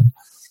now and then.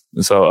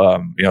 And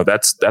so,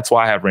 that's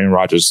why I have Aaron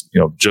Rodgers,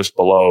 just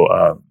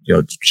below,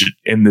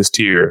 in this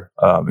tier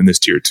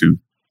 2.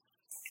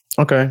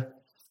 Okay.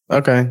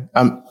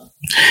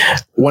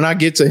 When I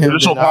get to him,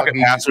 traditional pocket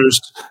passers,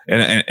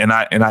 and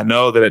I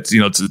know that it's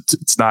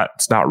it's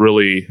not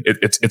really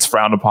it's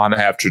frowned upon to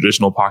have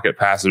traditional pocket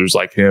passers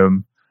like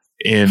him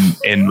in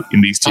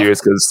these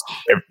tiers, because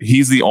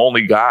he's the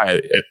only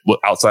guy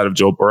outside of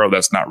Joe Burrow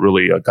that's not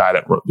really a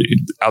guy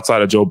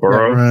outside of Joe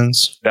Burrow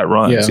that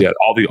runs. Yeah,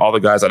 all the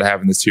guys that I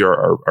have in this tier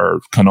are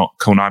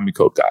Konami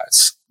code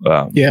guys.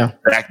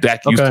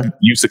 Dak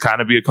used to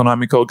kind of be a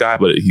Konami code guy,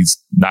 but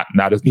he's not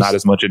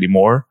as much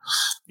anymore.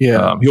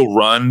 He'll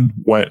run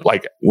when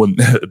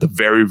at the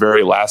very,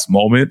 very last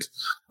moment,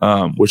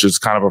 which is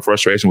kind of a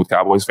frustration with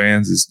Cowboys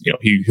fans. Is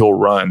he'll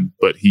run,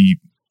 but he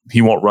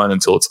won't run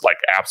until it's like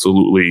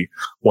absolutely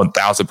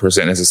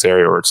 1,000%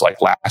 necessary, or it's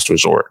like last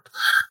resort,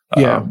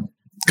 kind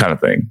of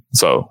thing.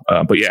 So,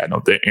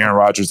 the Aaron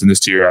Rodgers in this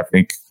tier, I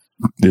think,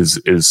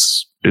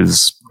 is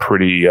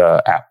pretty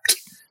apt.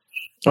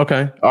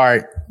 Okay. All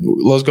right.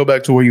 Let's go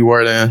back to where you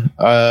were then.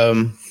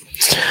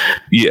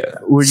 You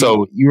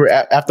were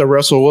after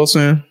Russell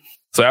Wilson?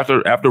 So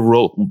after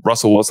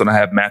Russell Wilson, I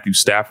have Matthew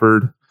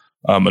Stafford,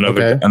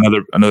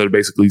 another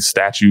basically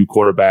statue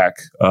quarterback,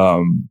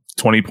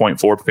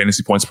 20.4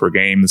 fantasy points per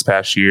game this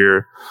past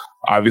year.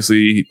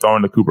 Obviously,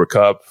 throwing the Cooper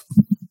Kupp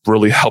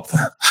really helped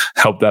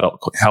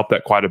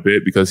that quite a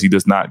bit, because he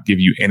does not give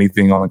you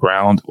anything on the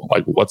ground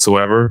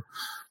whatsoever.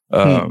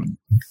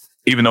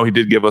 Even though he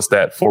did give us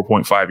that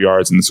 4.5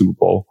 yards in the Super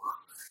Bowl.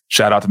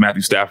 Shout out to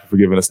Matthew Stafford for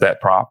giving us that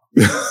prop.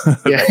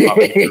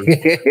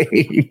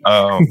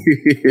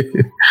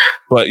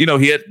 But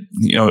he had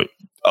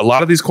a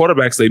lot of these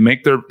quarterbacks, they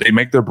make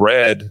their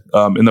bread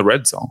in the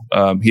red zone.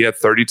 He had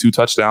 32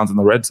 touchdowns in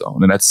the red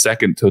zone, and that's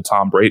second to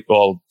Tom Brady.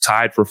 Well,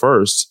 tied for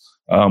first,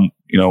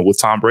 with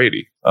Tom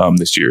Brady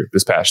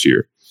this past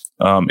year.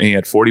 And he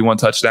had 41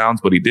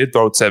 touchdowns, but he did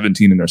throw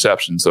 17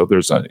 interceptions. So if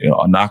there's a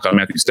knock on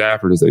Matthew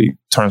Stafford, is that he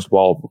turns the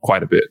ball over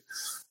quite a bit.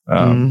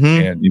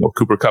 And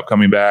Cooper Kupp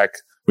coming back,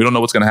 We don't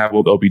know what's going to happen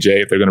with OBJ,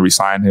 if they're going to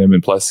re-sign him.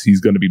 And plus,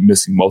 he's going to be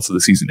missing most of the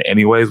season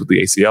anyways with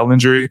the ACL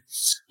injury.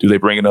 Do they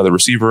bring another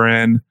receiver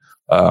in?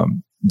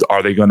 What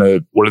are they going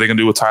to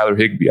do with Tyler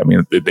Higbee? I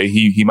mean,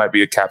 he might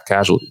be a cap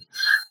casualty,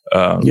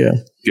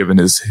 given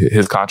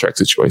his contract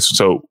situation.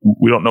 So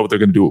we don't know what they're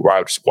going to do with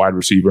wide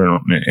receiver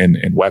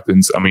and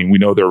weapons. I mean, we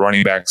know their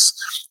running backs,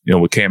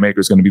 with Cam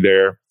Akers going to be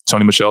there.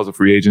 Tony Michel's a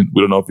free agent.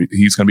 We don't know if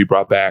he's going to be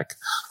brought back.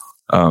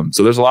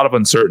 So there's a lot of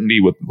uncertainty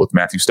with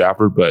Matthew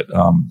Stafford, but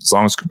as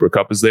long as Cooper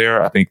Kupp is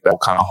there, I think that'll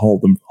kind of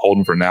hold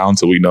them for now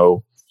until we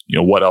know,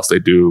 what else they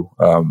do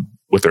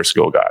with their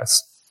skill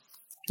guys.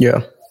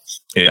 Yeah.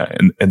 Yeah.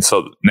 And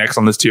so next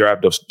on this tier, I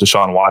have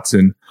Deshaun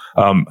Watson.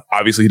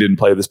 Obviously, he didn't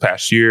play this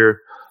past year,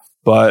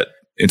 but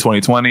in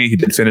 2020, he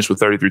did finish with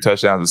 33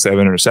 touchdowns and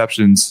 7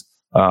 interceptions.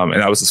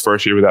 And that was his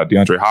first year without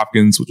DeAndre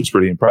Hopkins, which was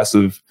pretty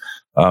impressive.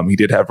 He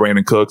did have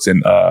Brandon Cooks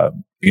and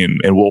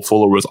Will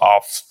Fuller was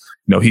off.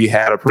 He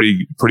had a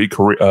pretty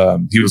career.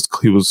 He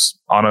was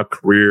on a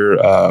career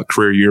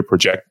year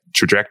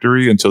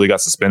trajectory until he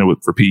got suspended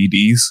for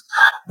PEDs.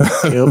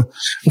 Yep.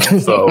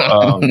 So,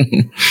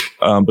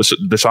 but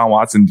Deshaun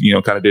Watson,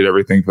 kind of did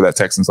everything for that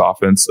Texans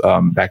offense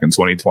back in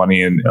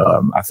 2020, and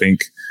I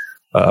think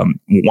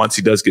once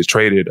he does get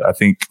traded, I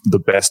think the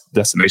best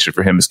destination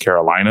for him is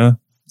Carolina.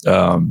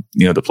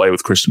 To play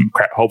with Christian.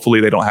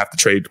 Hopefully, they don't have to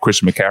trade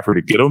Christian McCaffrey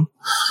to get him.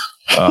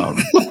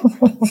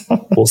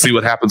 We'll see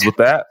what happens with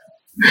that.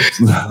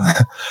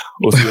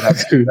 We'll see what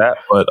happens with that.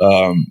 But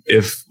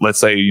if, let's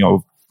say,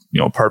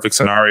 perfect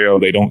scenario,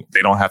 they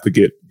don't have to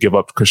give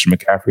up Christian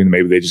McCaffrey, and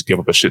maybe they just give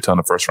up a shit ton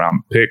of first round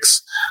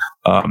picks.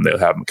 They'll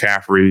have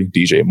McCaffrey,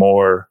 DJ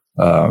Moore.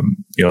 I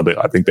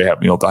think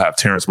they'll have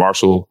Terrence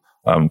Marshall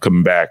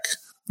coming back.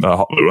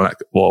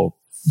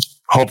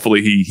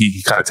 Hopefully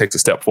he kind of takes a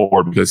step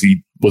forward because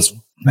he was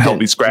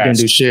healthy scratch.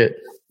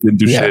 Didn't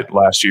do shit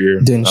last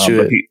year.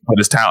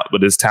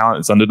 But his talent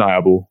is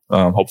undeniable.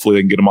 Hopefully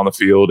they can get him on the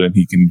field and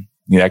he can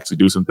actually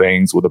do some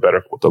things with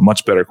a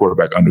much better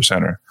quarterback under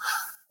center.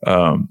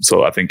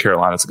 So I think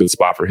Carolina's a good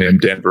spot for him.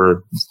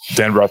 Denver.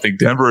 I think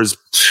Denver is,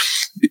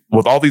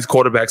 with all these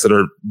quarterbacks that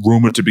are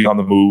rumored to be on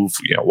the move,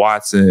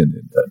 Watson,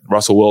 and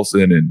Russell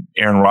Wilson, and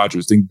Aaron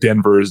Rodgers. I think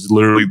Denver is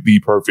literally the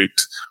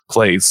perfect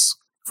place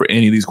for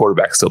any of these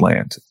quarterbacks to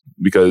land,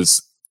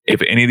 because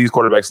if any of these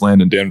quarterbacks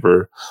land in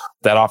Denver,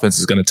 that offense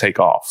is going to take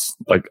off,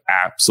 like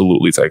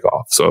absolutely take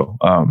off. So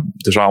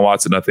Deshaun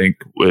Watson, I think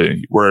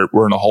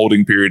we're in a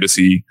holding period to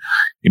see,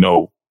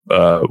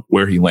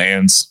 where he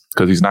lands,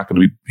 because he's not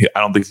going to be. I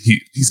don't think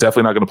he's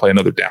definitely not going to play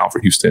another down for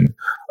Houston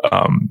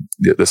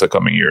this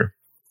upcoming year.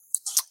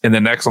 And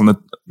then next on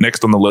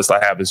the list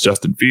I have is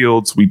Justin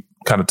Fields. We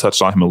kind of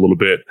touched on him a little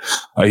bit.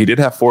 He did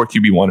have 4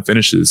 QB1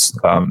 finishes,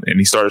 and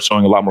he started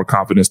showing a lot more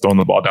confidence throwing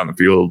the ball down the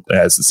field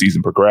as the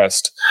season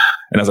progressed.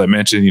 And as I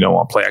mentioned,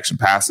 on play action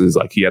passes,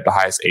 like he had the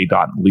highest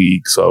ADOT in the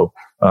league. So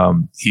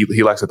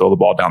he likes to throw the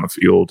ball down the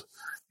field.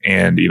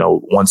 And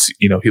once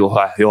he'll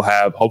have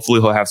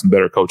some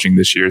better coaching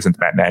this year since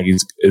Matt Nagy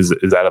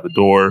is out of the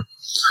door.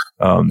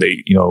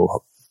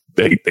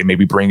 They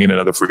maybe bring in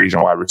another free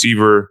agent wide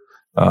receiver.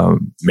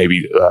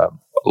 Maybe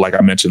like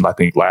I mentioned, I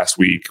think last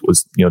week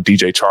was,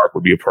 DJ Chark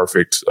would be a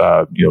perfect,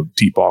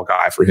 deep ball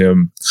guy for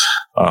him.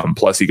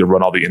 Plus he can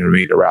run all the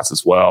intermediate routes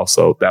as well.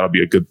 So that'll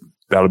be a good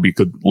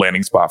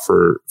landing spot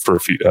for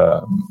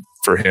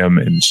him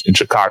in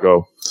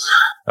Chicago.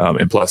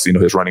 And plus,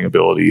 his running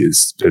ability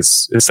is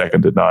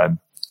second to none.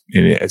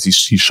 And as he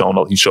showed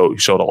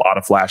a lot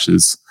of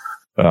flashes,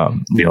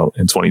 in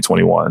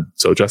 2021.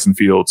 So Justin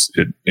Fields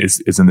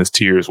is in this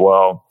tier as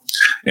well.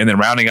 And then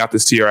rounding out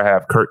this tier, I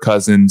have Kirk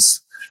Cousins.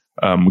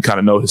 We kind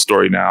of know his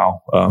story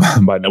now,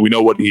 but we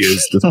know what he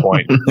is at this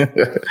point.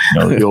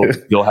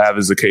 He'll have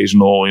his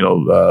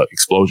occasional,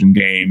 explosion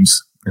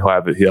games. He'll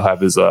have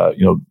his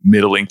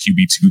middling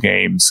QB2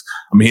 games.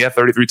 I mean, he had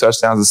 33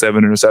 touchdowns and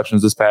 7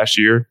 interceptions this past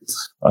year.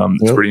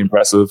 It's pretty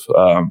impressive.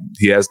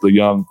 He has the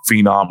young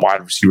phenom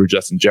wide receiver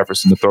Justin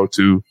Jefferson to throw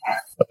to.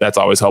 That's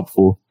always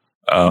helpful.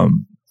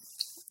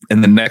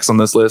 And then next on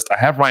this list, I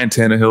have Ryan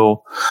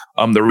Tannehill.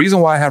 The reason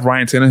why I have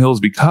Ryan Tannehill is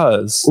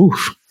because,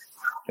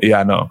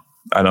 I know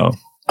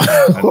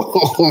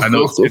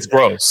it's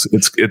gross.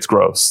 It's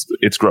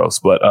gross.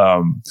 But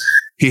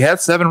he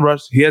had 7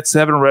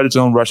 red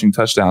zone rushing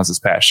touchdowns this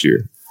past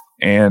year,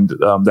 and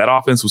that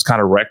offense was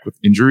kind of wrecked with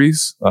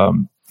injuries.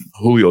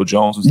 Julio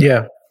Jones was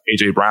out.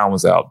 AJ Brown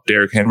was out.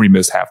 Derrick Henry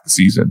missed half the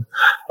season.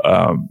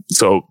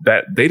 So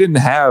that they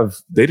didn't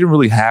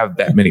really have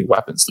that many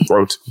weapons to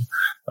throw to.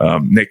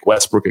 Nick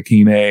Westbrook,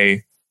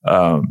 Akine,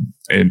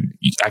 and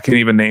I can't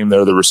even name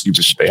the other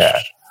receivers they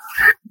had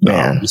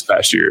this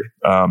past year.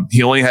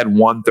 He only had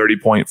one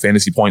 30-point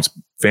fantasy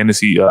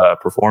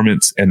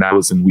performance, and that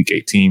was in week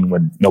 18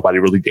 when nobody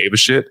really gave a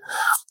shit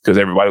because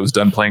everybody was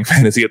done playing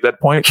fantasy at that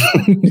point.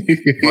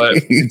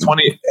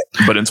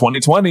 But in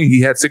 2020, he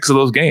had 6 of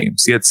those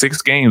games. He had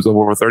 6 games of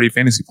over 30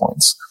 fantasy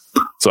points.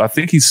 So I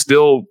think he's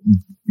still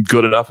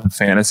good enough in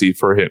fantasy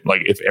for him.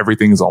 Like if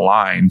everything is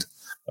aligned,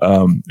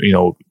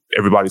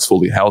 everybody's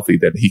fully healthy,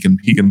 that he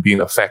can be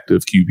an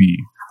effective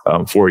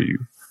QB for you.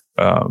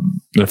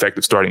 an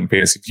effective starting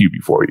fantasy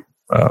QB for you.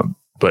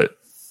 But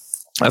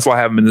that's why I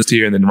have him in this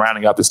tier. And then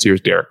rounding out this tier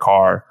is Derek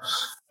Carr.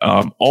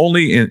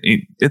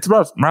 It's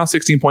about around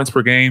 16 points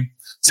per game,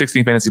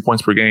 16 fantasy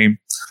points per game.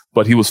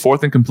 But he was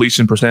fourth in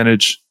completion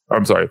percentage.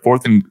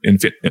 Fourth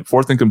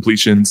in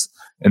completions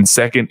and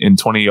second in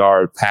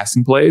 20-yard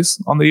passing plays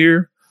on the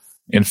year,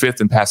 and fifth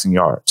in passing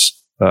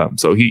yards.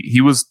 So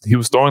he was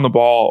throwing the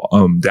ball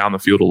down the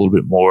field a little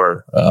bit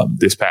more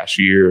this past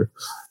year.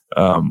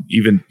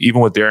 Even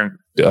with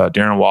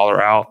Darren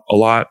Waller out a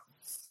lot,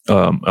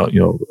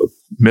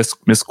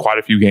 missed quite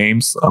a few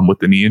games with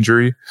the knee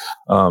injury.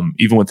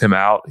 Even with him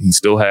out, he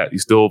still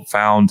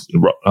found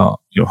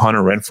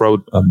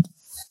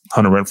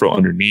Hunter Renfrow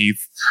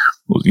underneath,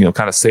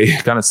 kind of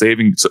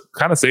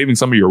saving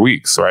some of your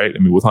weeks, right? I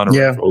mean, with Hunter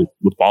Renfrow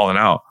with balling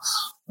out,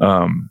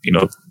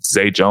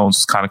 Zay Jones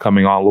was kind of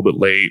coming on a little bit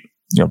late.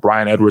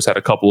 Brian Edwards had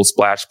a couple of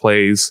splash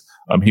plays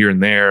here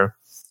and there.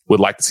 Would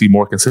like to see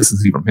more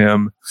consistency from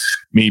him.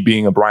 Me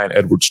being a Brian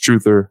Edwards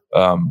truther,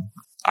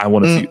 I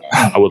would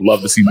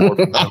love to see more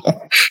from him.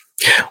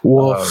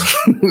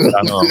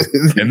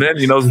 And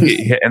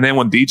then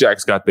when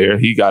Djax got there,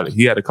 he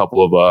had a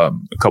couple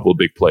of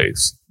big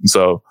plays.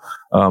 So,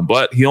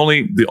 but the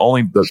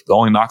only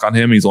knock on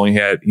him, he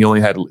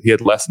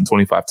had less than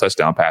 25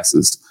 touchdown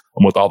passes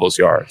with all those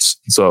yards.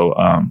 So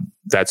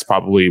that's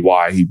probably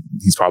why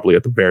he's probably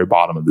at the very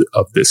bottom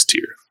of this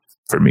tier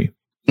for me.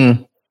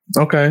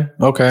 Okay.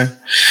 All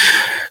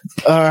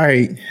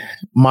right.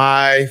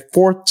 My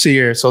fourth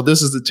tier. So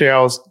this is the tier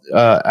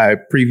I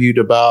previewed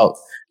about.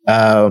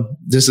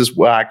 This is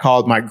what I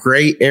called my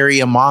gray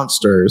area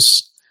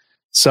monsters.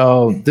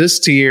 So this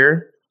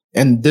tier,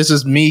 and this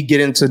is me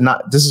getting to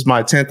this is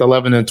my 10th,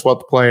 11th, and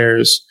 12th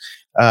players.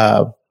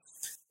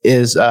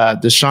 Is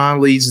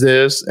Deshaun leads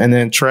this, and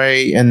then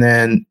Trey, and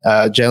then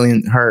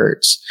Jalen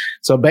Hurts.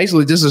 So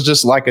basically, this is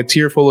just like a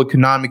tier full of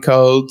Konami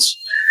codes.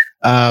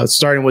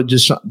 Starting with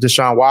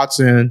Deshaun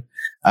Watson.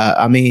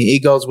 I mean,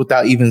 it goes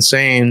without even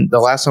saying. The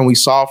last time we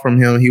saw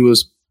from him, he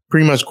was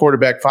pretty much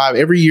quarterback 5.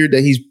 Every year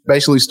that he's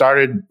basically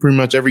started pretty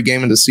much every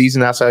game of the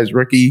season outside his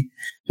rookie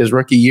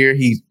year,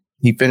 he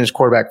finished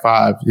quarterback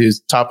 5,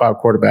 his top 5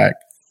 quarterback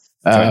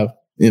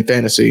in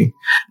fantasy.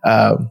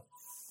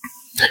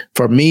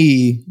 For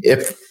me,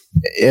 if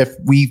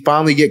we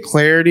finally get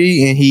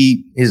clarity and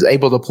he is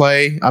able to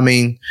play, I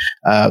mean,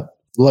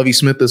 Lovie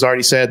Smith has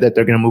already said that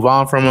they're going to move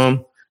on from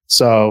him.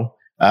 So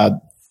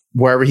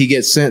wherever he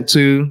gets sent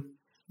to,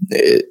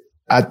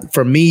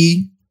 for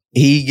me,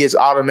 he gets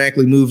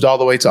automatically moved all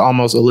the way to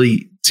almost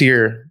elite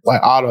tier,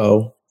 like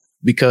auto,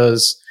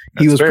 because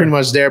he was pretty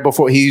much there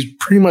before. He's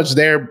pretty much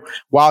there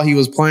while he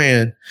was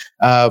playing.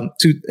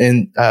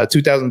 In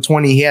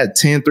 2020, he had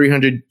 10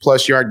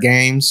 300-plus yard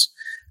games.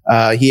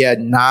 He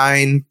had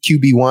 9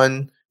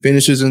 QB1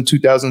 finishes in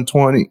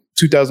 2020.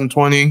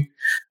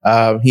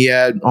 He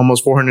had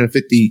almost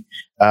 450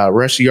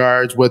 rush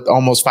yards with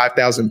almost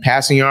 5,000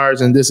 passing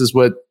yards. And this is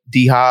what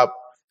D-Hop,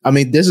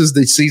 this is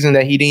the season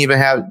that he didn't even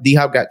have.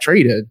 D-Hop got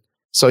traded.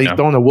 So he's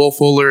throwing to Will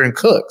Fuller and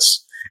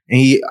Cooks. And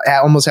he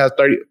almost has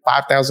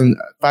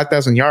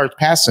 5,000 yards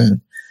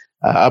passing.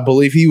 I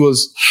believe he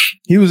was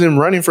in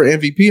running for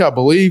MVP, I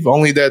believe,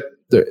 only that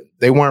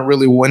they weren't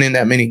really winning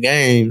that many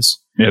games.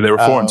 Yeah, they were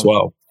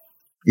 4-12.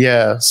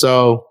 Yeah.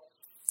 So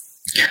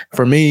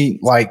for me,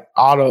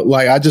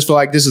 I just feel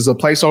like this is a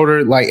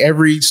placeholder. Like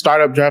every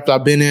startup draft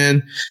I've been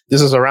in,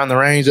 this is around the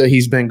range that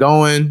he's been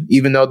going,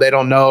 even though they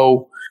don't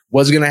know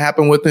what's going to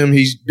happen with him.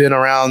 He's been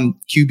around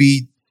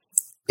QB.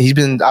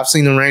 I've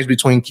seen him range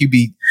between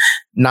QB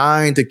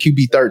 9 to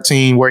QB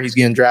 13 where he's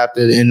getting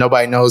drafted, and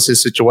nobody knows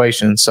his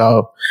situation.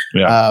 So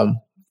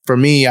for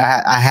me,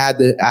 I had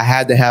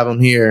to have him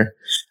here.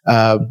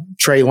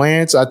 Trey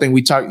Lance, I think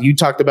you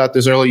talked about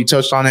this earlier. You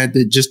touched on it.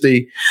 Just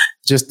the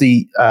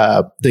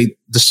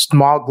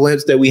small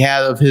glimpse that we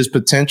had of his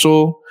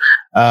potential.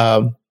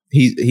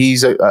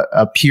 He's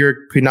a pure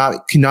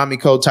Konami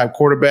code type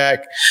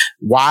quarterback.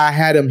 Why I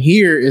had him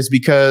here is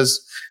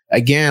because,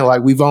 again,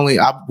 like we've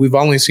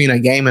only seen a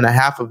game and a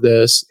half of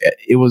this.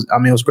 It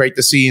was great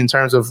to see in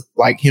terms of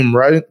like him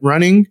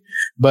running,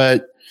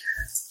 but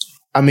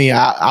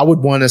I would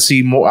want to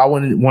see more. I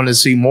wouldn't want to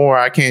see more.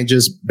 I can't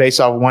just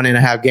based off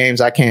 1.5 games.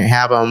 I can't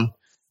have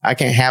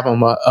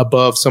him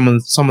above some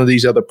of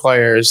these other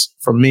players.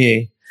 For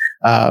me,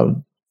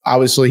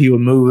 obviously he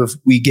would move if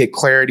we get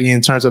clarity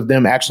in terms of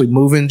them actually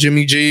moving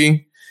Jimmy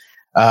G.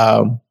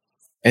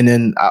 And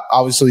then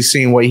obviously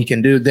seeing what he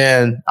can do,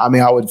 then I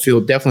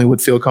definitely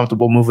would feel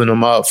comfortable moving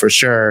him up for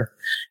sure.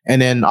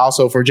 And then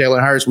also for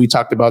Jalen Hurts, we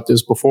talked about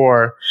this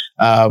before.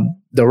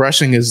 The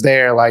rushing is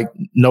there, like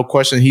no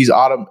question. He's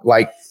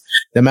like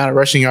the amount of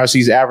rushing yards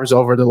he's averaged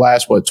over the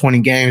last 20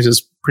 games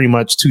is pretty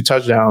much 2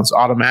 touchdowns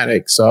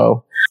automatic.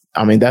 So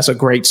that's a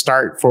great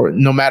start for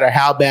no matter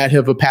how bad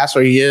of a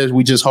passer he is.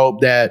 We just hope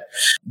that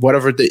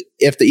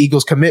if the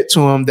Eagles commit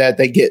to him, that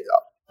they get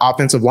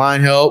offensive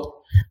line help.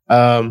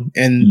 And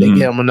they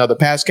get him another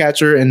pass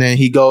catcher, and then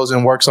he goes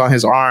and works on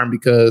his arm,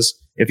 because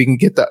if he can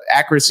get the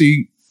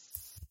accuracy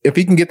if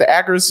he can get the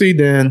accuracy,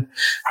 then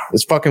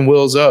it's fucking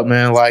wheels up,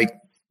 man. Like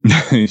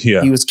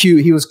yeah, he was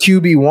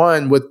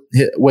QB1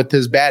 with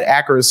his bad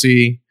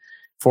accuracy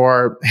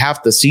for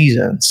half the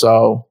season.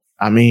 So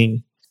I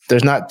mean,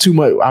 there's not too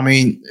much. I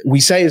mean, we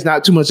say it's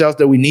not too much else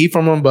that we need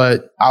from him,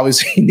 but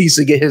obviously he needs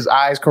to get his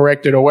eyes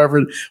corrected or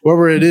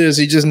wherever it is.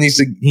 He just needs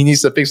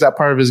to fix that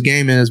part of his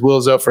game, and his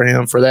wheels up for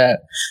him for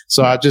that.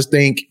 So I just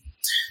think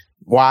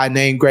why I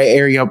named gray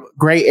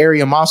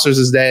area monsters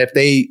is that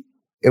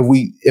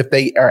if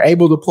they are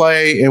able to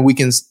play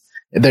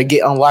and they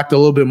get unlocked a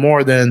little bit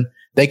more, then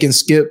they can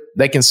skip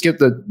that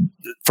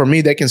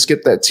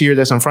tier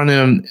that's in front of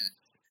him.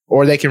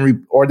 Or they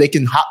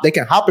can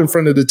hop in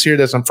front of the tier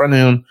that's in front of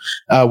him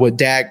with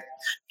Dak,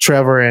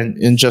 Trevor,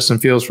 and Justin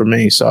Fields for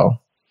me. So,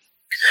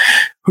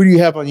 who do you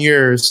have on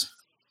yours?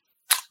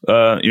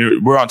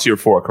 We're on tier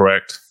 4,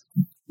 correct?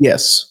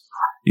 Yes.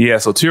 Yeah.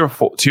 So tier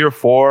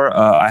four,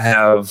 I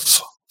have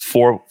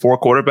four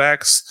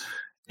quarterbacks,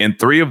 and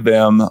 3 of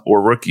them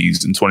were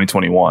rookies in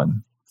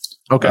 2021.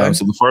 Okay.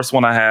 So the first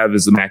one I have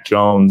is the Mac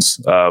Jones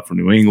from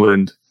New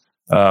England.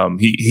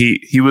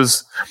 He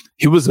was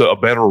a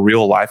better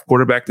real life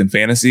quarterback than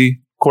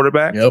fantasy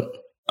quarterback. Yep.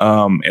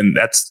 And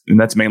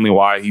that's mainly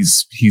why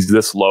he's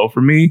this low for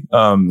me.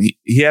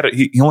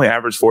 He only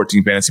averaged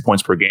 14 fantasy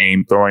points per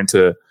game, throwing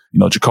to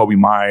Jacoby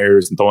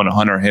Myers and throwing to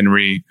Hunter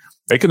Henry.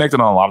 They connected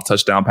on a lot of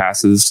touchdown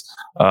passes.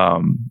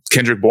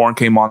 Kendrick Bourne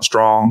came on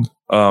strong,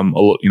 a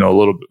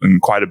little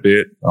and quite a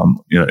bit,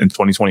 in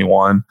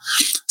 2021.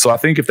 So I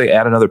think if they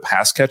add another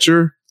pass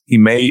catcher, he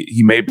may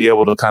be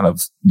able to kind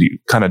of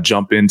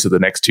jump into the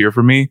next tier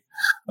for me.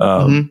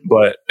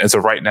 But as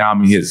of right now, I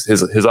mean,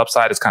 his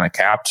upside is kind of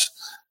capped.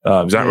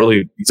 He's not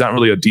really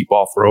a deep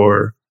ball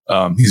thrower.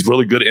 He's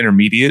really good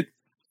intermediate.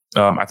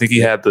 I think he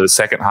had the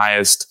second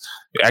highest.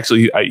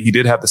 Actually, he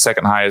did have the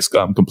second highest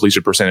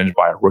completion percentage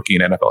by a rookie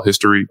in NFL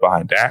history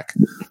behind Dak.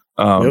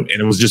 And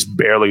it was just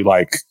barely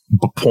like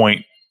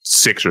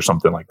 0.6 or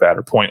something like that,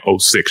 or 0.06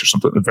 or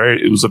something.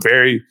 It was a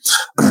very,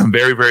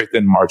 very, very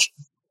thin margin.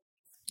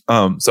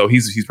 So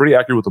he's pretty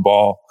accurate with the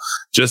ball.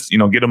 Just,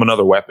 get him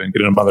another weapon,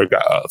 get him another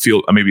guy,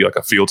 maybe like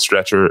a field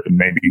stretcher, and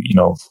maybe,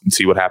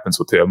 see what happens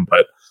with him.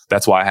 But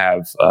that's why I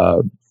have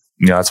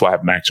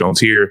Mac Jones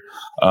here.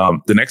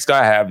 The next guy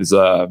I have is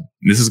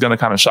this is going to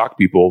kind of shock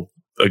people.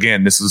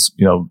 Again, this is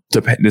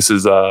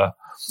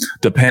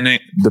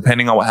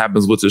depending on what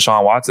happens with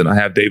Deshaun Watson. I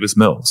have Davis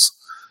Mills.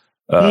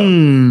 I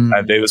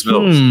have Davis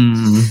Mills.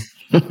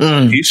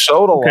 He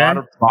showed a lot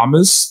of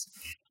promise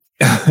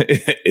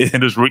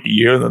in his rookie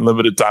year, the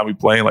limited time we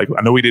playing. Like,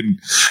 I know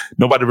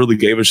nobody really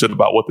gave a shit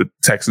about what the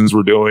Texans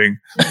were doing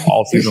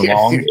all season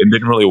long and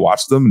didn't really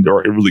watch them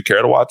or really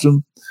care to watch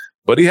them.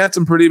 But he had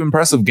some pretty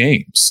impressive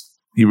games.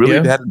 He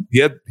really had. He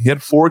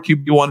had 4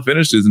 QB1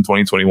 finishes in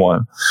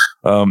 2021.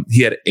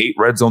 He had 8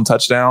 red zone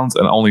touchdowns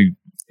and only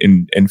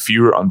in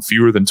fewer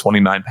than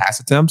 29 pass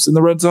attempts in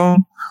the red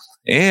zone.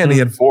 And he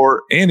had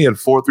 4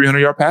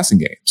 300-yard passing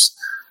games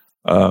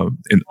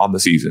on the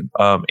season.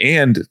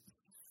 And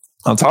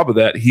on top of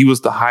that, he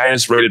was the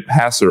highest rated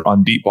passer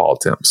on deep ball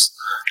attempts,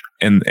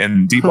 and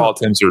deep ball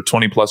attempts are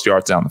 20 plus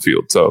yards down the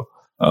field. So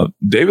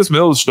Davis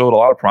Mills showed a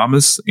lot of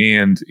promise,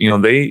 and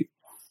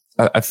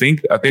I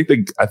think they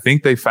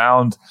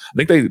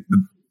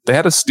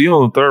had a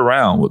steal in the 3rd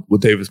round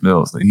with Davis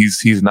Mills.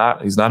 He's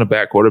not a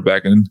bad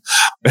quarterback, and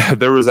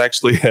there was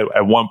actually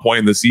at one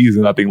point in the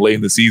season, I think late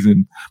in the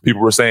season,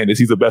 people were saying that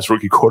he's the best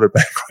rookie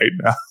quarterback right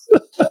now.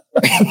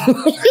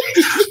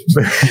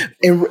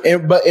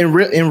 But in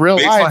real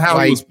based life, on how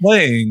he was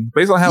playing,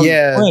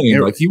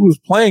 like he was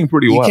playing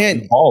pretty well.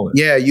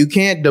 You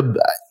can't.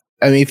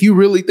 I mean, if you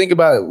really think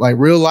about it, like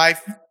real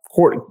life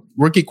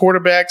rookie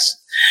quarterbacks,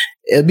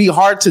 it'd be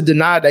hard to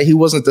deny that he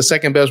wasn't the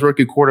second best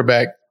rookie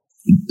quarterback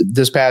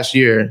this past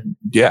year.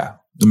 Yeah.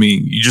 I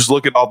mean, you just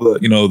look at all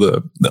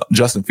the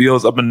Justin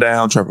Fields up and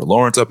down, Trevor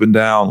Lawrence up and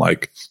down,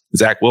 like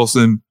Zach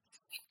Wilson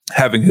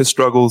having his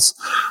struggles.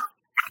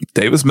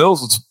 Davis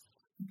Mills was,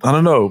 I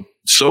don't know,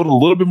 showed a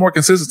little bit more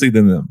consistency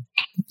than them.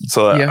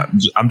 So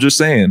I'm just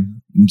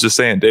saying,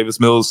 Davis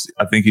Mills,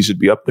 I think he should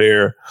be up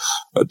there.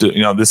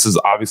 This is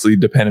obviously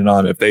dependent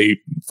on if they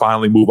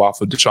finally move off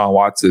of Deshaun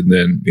Watson,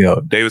 then,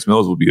 Davis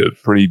Mills will be a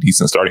pretty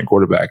decent starting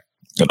quarterback,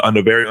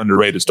 a very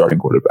underrated starting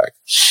quarterback.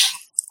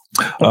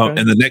 Okay.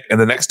 And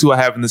the next 2 I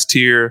have in this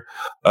tier,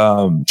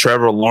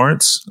 Trevor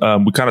Lawrence.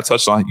 You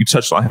touched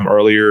on him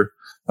earlier.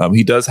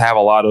 He does have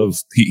a lot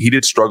of, he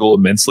did struggle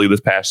immensely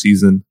this past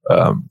season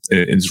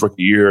in his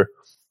rookie year.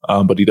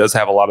 But he does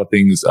have a lot of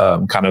things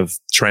kind of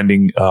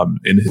trending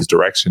in his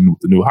direction with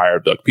the new hire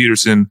of Doug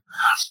Peterson,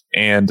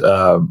 and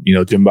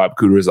Jim Bob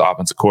Cooter is the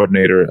offensive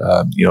coordinator.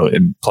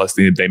 And plus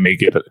they may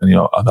get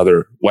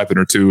another weapon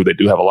or 2. They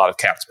do have a lot of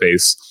cap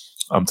space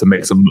to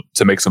make some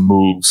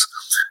moves,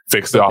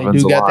 fix the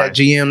offensive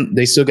line.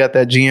 They still got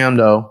that GM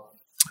though.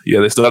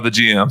 Yeah, they still have the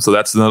GM, so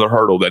that's another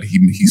hurdle that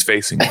he's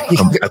facing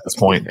at this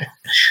point.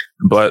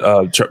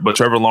 But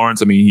Trevor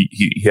Lawrence, I mean,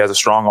 he has a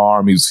strong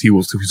arm. He's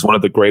one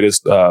of the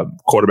greatest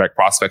quarterback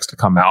prospects to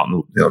come out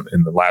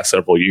in the last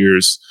several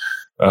years.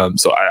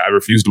 So I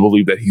refuse to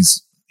believe that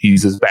he's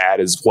he's as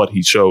bad as what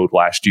he showed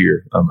last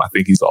year. I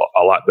think he's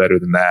a lot better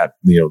than that.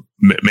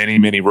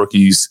 Many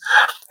rookies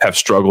have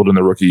struggled in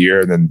the rookie year,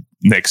 and then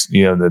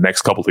the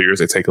next couple of years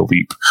they take a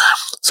leap.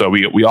 So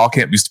we all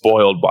can't be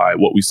spoiled by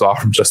what we saw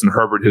from Justin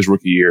Herbert his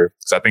rookie year,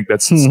 because I think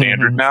that's the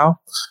standard now.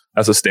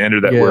 That's a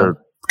standard that we're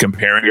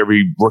comparing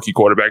every rookie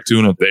quarterback to,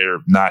 and if they're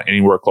not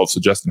anywhere close to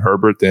Justin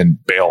Herbert, then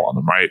bail on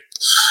them, right?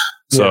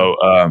 So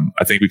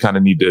I think we kind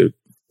of need to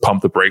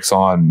pump the brakes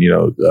on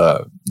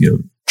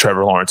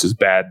Trevor Lawrence's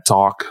bad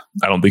talk.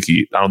 I don't think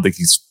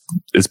he's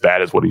as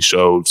bad as what he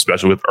showed,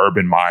 especially with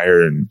Urban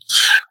Meyer, and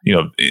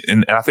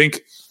I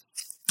think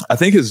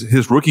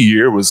his rookie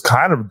year was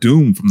kind of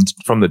doomed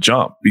from the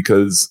jump,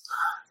 because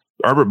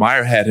Urban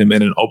Meyer had him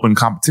in an open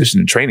competition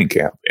in training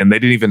camp, and they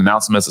didn't even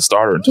announce him as a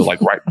starter until like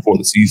right before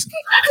the season.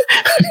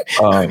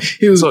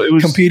 It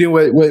was competing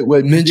with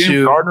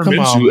Minshew, Gardner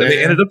Minshew, and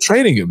they ended up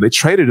trading him. They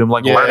traded him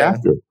right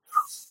after.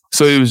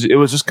 So it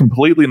was just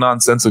completely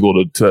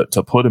nonsensical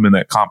to put him in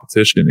that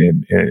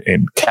competition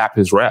and cap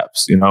his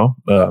reps. He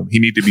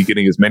needed to be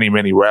getting as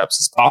many reps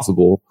as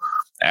possible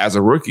as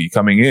a rookie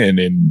coming in,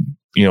 and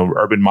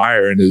Urban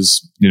Meyer and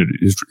his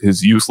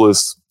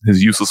useless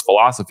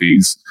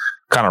philosophies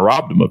kind of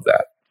robbed him of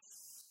that.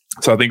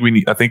 So I think we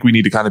need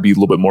to kind of be a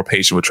little bit more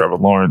patient with Trevor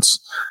Lawrence.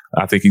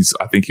 I think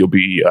he'll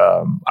be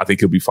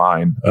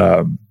fine.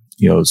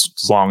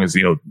 As long as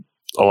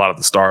a lot of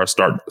the stars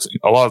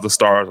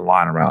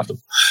align around him.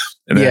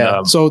 And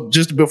then, so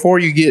just before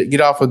you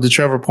get off of the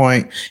Trevor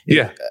point,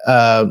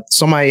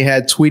 somebody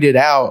had tweeted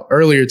out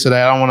earlier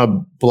today. I don't want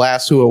to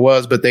blast who it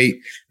was, but they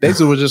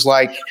basically were just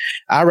like,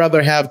 I'd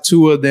rather have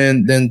Tua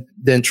than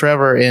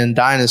Trevor in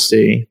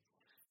Dynasty.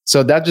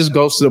 So that just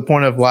goes to the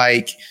point of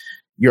like,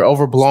 you're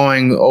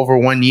overblowing over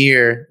 1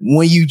 year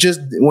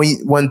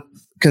when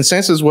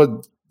consensus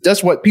was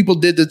that's what people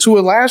did to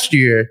Tua last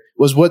year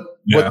was what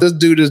this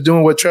dude is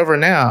doing with Trevor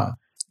now.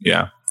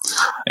 Yeah.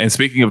 And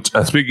speaking of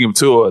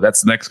Tua,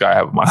 that's the next guy I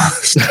have on my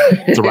list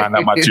to round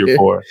out my tier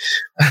 4.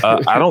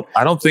 I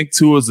don't think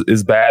Tua is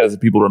as bad as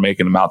people are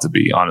making him out to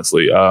be.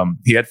 Honestly,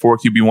 he had 4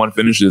 QB1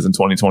 finishes in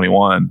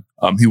 2021.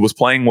 He was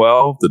playing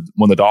well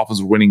when the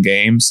Dolphins were winning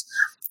games.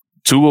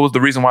 Tua was the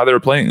reason why they were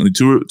playing.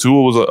 Tua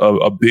was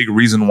a big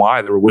reason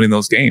why they were winning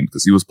those games,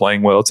 because he was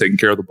playing well, taking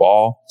care of the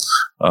ball.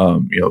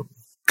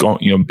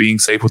 Being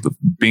safe with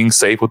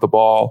the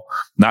ball,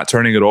 not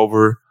turning it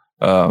over.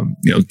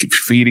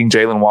 Feeding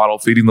Jalen Waddle,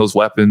 feeding those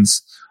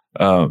weapons.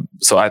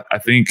 So I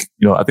think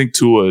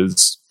Tua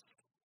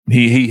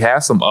he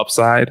has some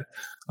upside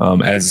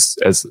as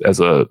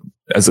a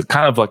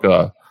kind of like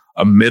a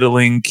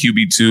middling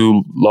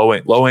QB2, low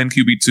end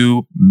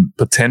QB2,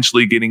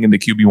 potentially getting into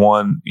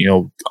QB1,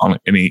 on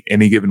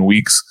any given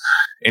week.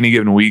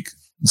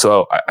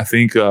 So I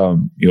think I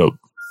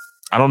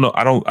don't know.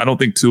 I don't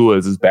think Tua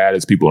is as bad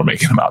as people are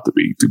making him out to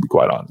be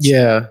quite honest.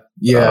 Yeah.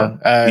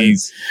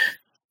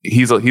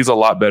 He's a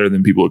lot better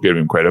than people are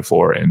giving him credit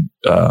for, and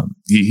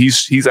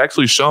he's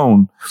actually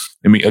shown.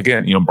 I mean,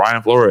 again,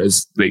 Brian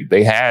Flores,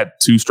 they had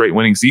 2 straight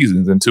winning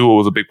seasons, and Tua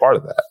was a big part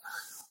of that.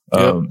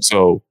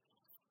 So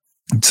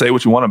say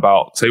what you want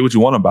about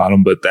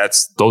him, but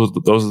those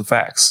are the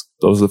facts.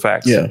 Those are the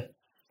facts.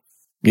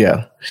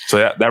 Yeah. So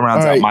that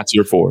rounds out my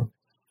tier 4.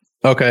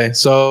 Okay,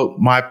 so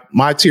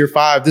my tier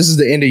 5. This is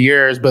the end of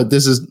years, but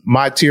this is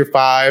my tier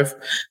 5.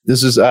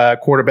 This is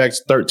quarterbacks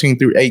 13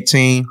 through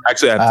 18.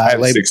 Actually, I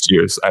have 6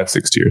 tiers. I have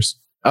 6 tiers.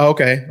 Oh,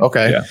 okay.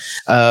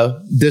 Yeah.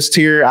 This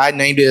tier I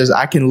named it as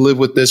I can live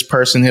with this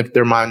person if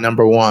they're my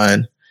number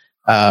 1.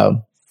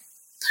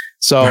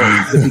 So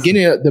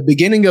the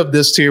beginning of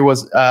this tier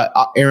was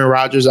Aaron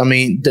Rodgers. I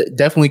mean,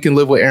 definitely can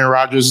live with Aaron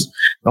Rodgers.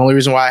 The only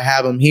reason why I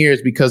have him here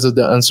is because of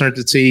the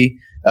uncertainty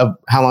of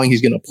how long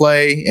he's going to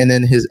play, and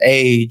then his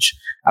age.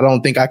 I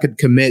don't think I could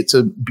commit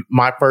to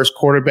my first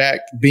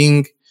quarterback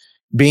being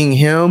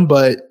him,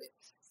 but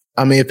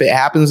I mean, if it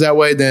happens that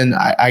way, then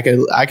I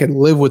could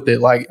live with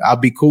it. Like, I'll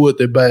be cool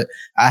with it, but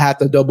I have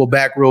to double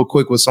back real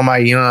quick with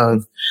somebody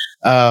young.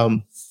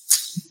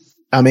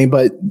 I mean,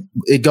 but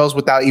it goes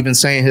without even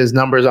saying his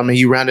numbers. I mean,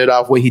 you rounded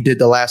off what he did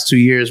the last 2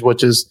 years,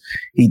 which is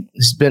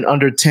he's been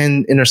under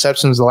 10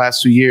 interceptions the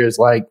last 2 years,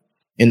 like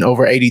in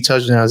over 80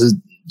 touchdowns.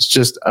 It's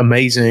just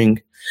amazing.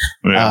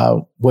 Yeah.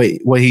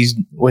 What he's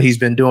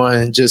been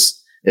doing.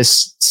 Just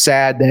it's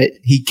sad that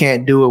he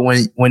can't do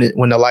it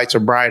when the lights are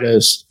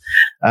brightest.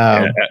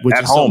 Which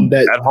at is home,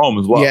 at home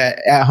as well. Yeah,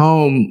 at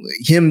home,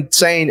 him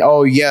saying,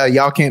 "Oh yeah,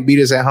 y'all can't beat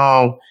us at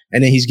home,"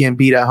 and then he's getting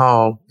beat at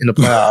home in the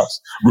playoffs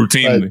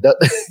routinely.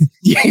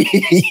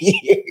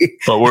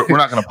 But we're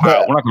not going to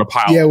pile. We're not going to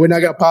pile. Yeah, we're not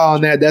going to pile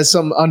on that. That's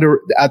something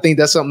I think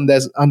that's something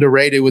that's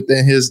underrated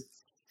within his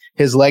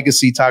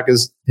legacy talk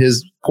is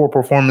his poor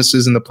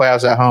performances in the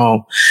playoffs at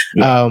home.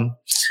 Yeah.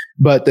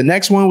 But the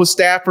next one was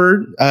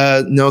Stafford.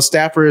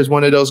 Stafford is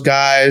one of those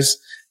guys,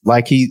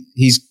 like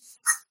he's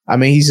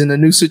in a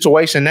new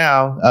situation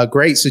now, a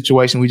great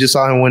situation. We just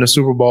saw him win a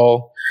Super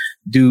Bowl.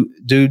 Dude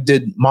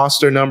did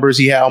monster numbers.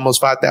 He had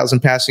almost 5,000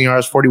 passing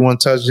yards, 41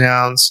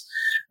 touchdowns,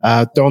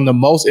 thrown the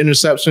most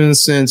interceptions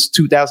since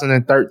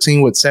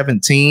 2013 with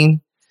 17.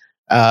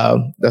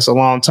 That's a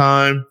long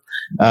time.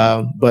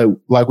 But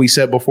like we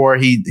said before,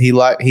 he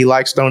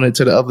likes throwing it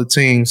to the other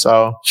team.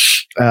 So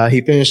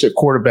he finished at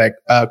quarterback,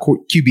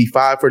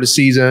 QB5 for the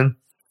season.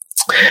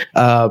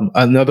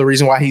 Another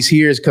reason why he's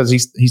here is because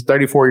he's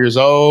 34 years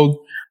old.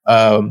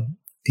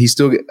 He's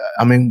still.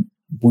 I mean,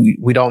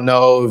 we don't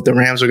know if the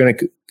Rams are going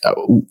to.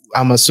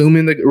 I'm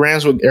assuming the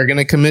Rams are going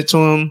to commit to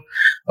him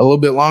a little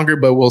bit longer,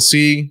 but we'll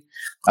see.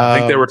 I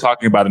think they were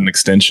talking about an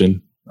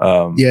extension.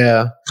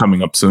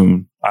 Coming up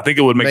soon. I think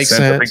it would make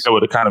sense. I think that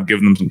would have kind of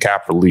given them some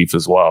cap relief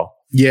as well.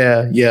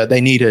 Yeah, they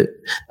need it.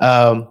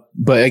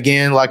 But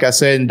again, like I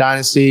said in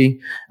Dynasty,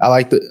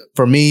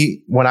 for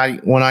me, when I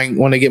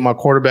want to get my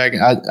quarterback,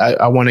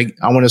 I want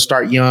to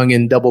start young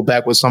and double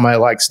back with somebody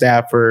like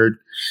Stafford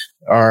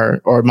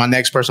or my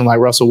next person like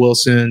Russell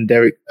Wilson,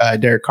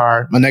 Derek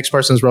Carr. My next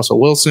person is Russell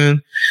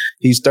Wilson.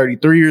 He's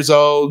 33 years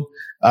old.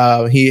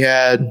 He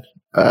had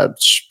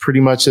pretty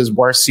much his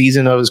worst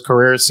season of his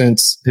career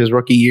since his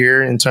rookie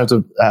year in terms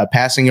of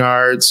passing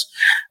yards.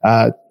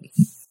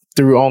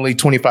 Threw only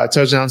 25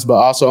 touchdowns, but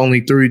also only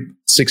threw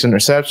 6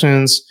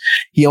 interceptions.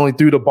 He only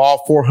threw the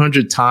ball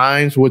 400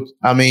 times, which,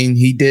 I mean,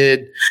 he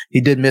did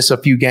miss a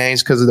few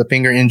games because of the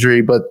finger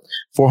injury, but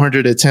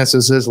 400 attempts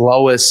is his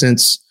lowest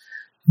since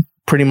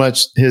pretty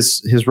much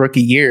his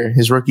rookie year.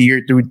 His rookie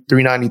year threw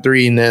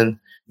 393, and then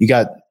you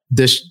got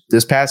this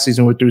past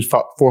season where threw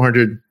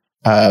 400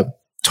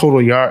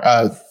 total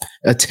yard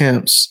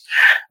attempts.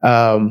 We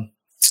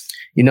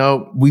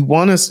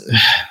want to.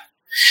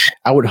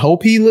 I would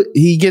hope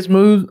he gets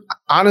moved.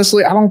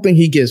 Honestly, I don't think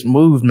he gets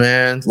moved,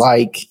 man.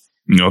 Like,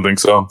 you don't think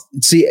so?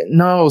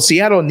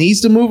 Seattle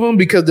needs to move him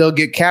because they'll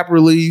get cap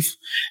relief,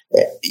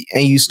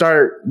 and you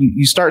start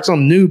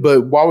something new.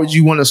 But why would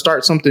you want to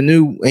start something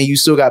new and you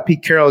still got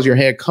Pete Carroll as your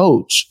head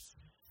coach?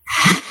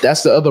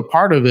 That's the other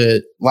part of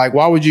it. Like,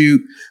 why would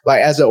you,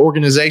 like, as an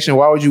organization,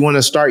 why would you want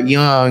to start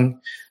young,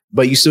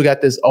 but you still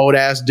got this old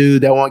ass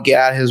dude that won't get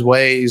out of his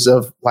ways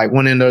of like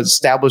wanting to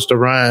establish the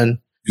run?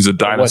 He's a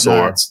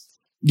dinosaur.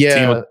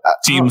 Yeah.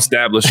 Team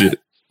establish it.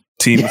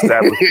 Team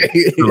establish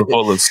it to the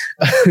fullest.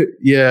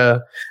 Yeah.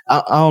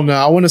 I don't know.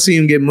 I want to see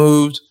him get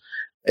moved.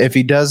 If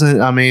he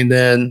doesn't, I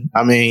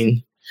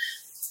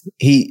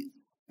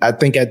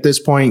think at this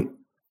point,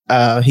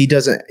 he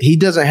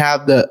doesn't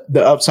have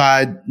the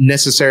upside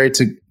necessary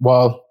to,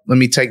 well, let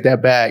me take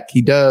that back.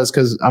 He does,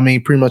 because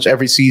pretty much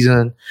every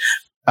season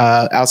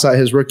outside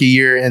his rookie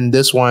year and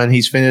this one,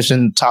 he's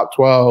finishing top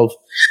 12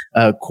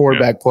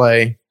 quarterback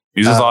play.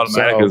 He's as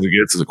automatic as it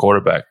gets as a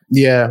quarterback.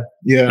 Yeah.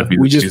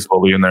 He's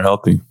fully in there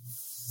healthy.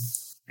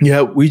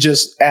 Yeah, we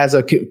just, as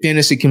a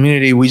fantasy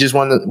community, we just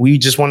want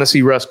to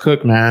see Russ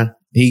cook, man.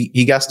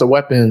 He got the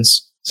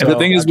weapons. So and the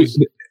thing is,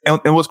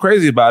 and what's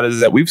crazy about it is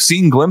that we've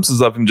seen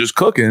glimpses of him just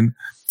cooking.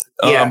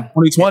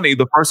 2020,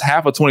 the first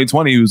half of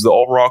 2020, he was the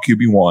overall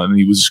QB1, and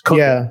he was just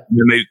cooking. Yeah.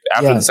 And then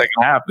after the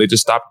second half, they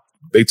just stopped.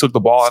 They took the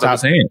ball out of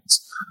his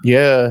hands.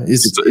 Yeah,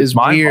 it's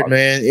weird,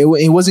 man.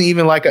 It wasn't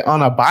even like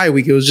on a bye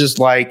week. It was just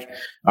like,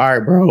 all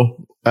right,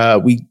 bro.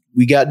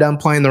 We got done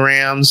playing the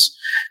Rams.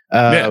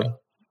 And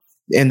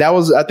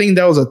I think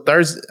that was a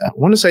Thursday. I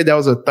want to say that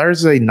was a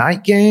Thursday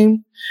night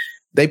game.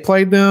 They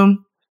played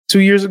them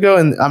 2 years ago.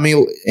 And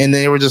and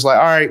they were just like,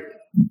 all right,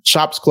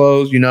 shop's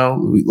closed,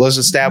 let's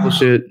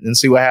establish it and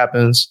see what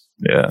happens.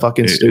 Yeah.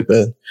 Fucking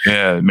stupid.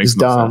 It makes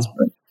no dumb. sense.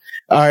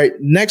 All right.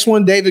 Next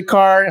one, David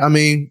Carr.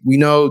 We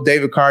know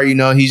David Carr,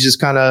 he's just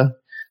kind of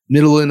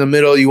middle in the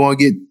middle. He won't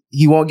get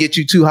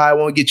you too high,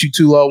 won't get you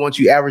too low. Once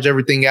you average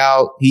everything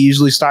out, he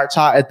usually starts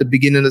hot at the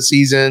beginning of the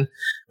season.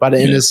 By the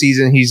end of the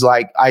season, he's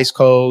like ice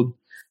cold.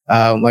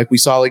 Like we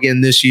saw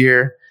again this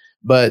year.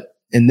 But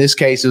in this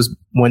case, it was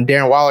when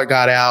Darren Waller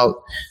got out,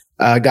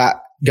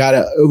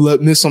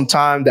 missed some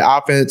time. The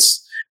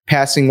offense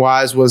passing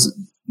wise was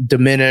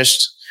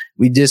diminished.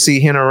 We did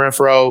see Hunter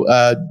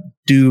Renfrow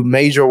do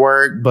major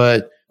work,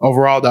 but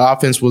overall the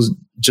offense wasn't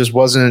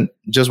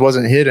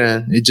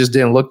hitting. It just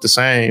didn't look the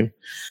same.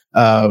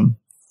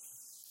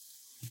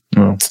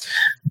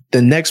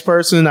 The next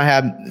person I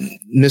have,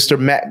 Mr.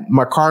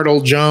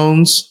 McCardle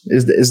Jones.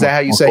 Is that how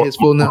you say his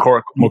full name?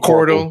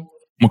 McCordle.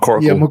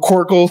 Yeah,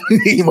 McCorkle.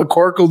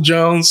 McCorkle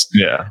Jones.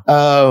 Yeah.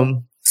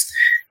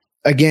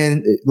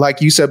 Again, like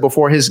you said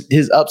before,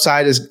 his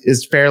upside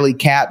is fairly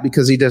capped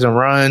because he doesn't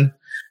run.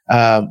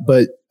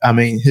 But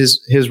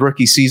his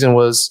rookie season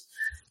was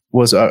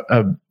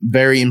a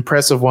very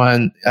impressive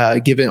one,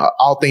 given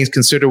all things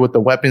considered with the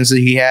weapons that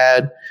he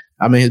had.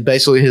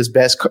 Basically his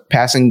best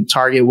passing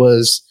target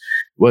was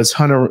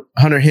Hunter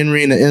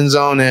Henry in the end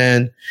zone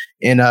and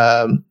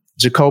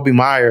Jacoby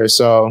Myers.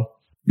 So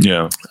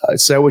yeah,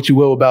 say what you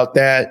will about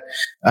that.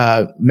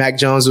 Mac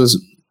Jones was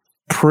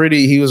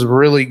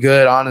really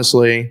good,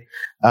 honestly,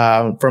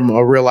 from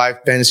a real life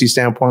fantasy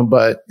standpoint.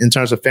 But in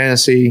terms of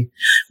fantasy,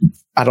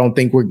 I don't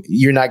think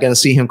you're not going to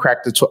see him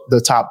crack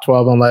the top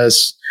 12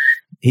 unless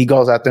he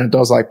goes out there and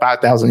throws like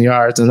 5,000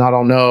 yards. And I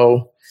don't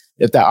know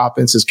if that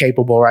offense is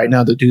capable right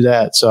now to do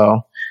that.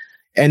 So,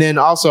 and then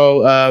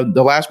also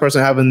the last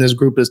person I have in this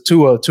group is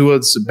Tua.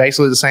 Tua's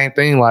basically the same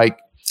thing. Like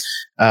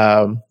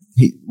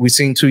we've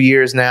seen 2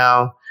 years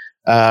now.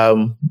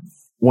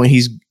 When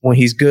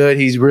he's good,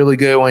 he's really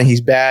good. When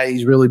he's bad,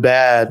 he's really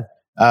bad.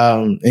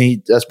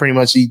 And that's pretty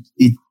much he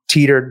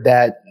teetered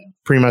that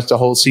pretty much the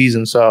whole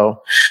season.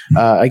 So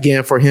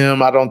again, for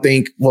him, I don't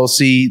think we'll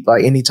see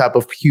like any type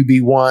of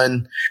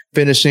QB1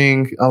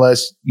 finishing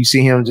unless you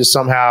see him just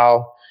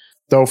somehow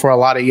throw for a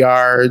lot of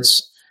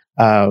yards.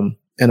 And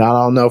I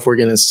don't know if we're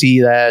going to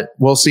see that.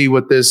 We'll see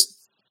with this.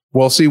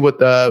 We'll see with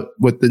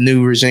the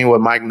new regime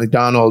with Mike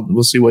McDonald.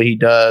 We'll see what he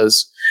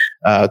does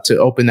to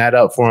open that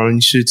up for him.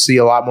 You should see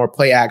a lot more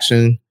play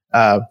action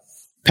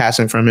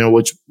passing from him,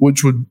 which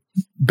would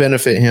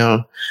benefit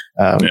him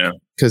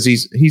because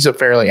he's a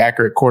fairly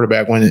accurate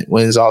quarterback when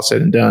it's all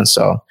said and done.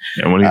 So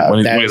when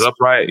he's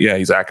upright,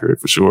 he's accurate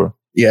for sure.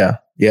 Yeah.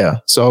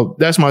 So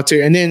that's my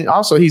tier. And then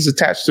also he's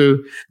attached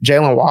to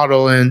Jalen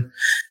Waddle and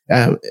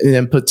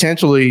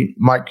potentially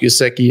Mike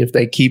Gesicki if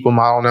they keep him.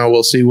 I don't know.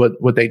 We'll see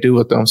what they do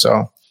with them.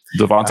 So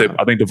I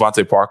think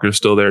Devontae Parker's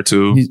still there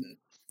too.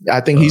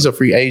 I think he's a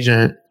free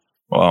agent.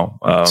 Well,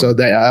 so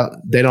they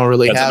don't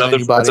really have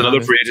anybody. That's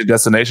another free agent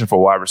destination for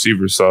wide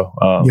receivers. So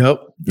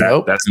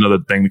that's another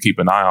thing to keep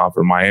an eye on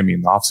for Miami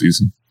in the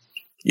offseason.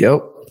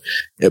 Yep.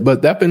 Yeah,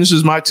 but that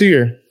finishes my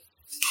tier.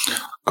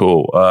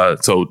 Cool.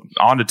 So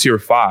on to tier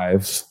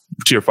 5.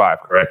 Tier 5,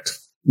 correct?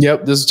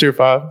 Yep, this is tier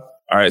 5. All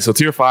right. So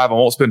tier 5, I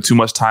won't spend too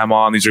much time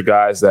on. These are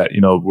guys that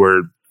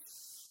were.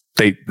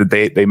 They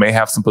may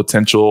have some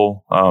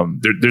potential.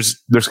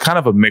 There's kind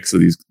of a mix of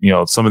these,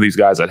 some of these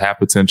guys that have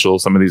potential,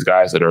 some of these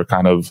guys that are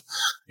kind of,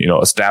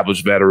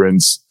 established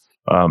veterans.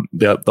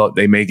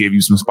 They may give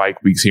you some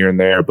spike weeks here and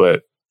there,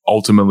 but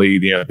ultimately,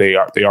 they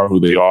are who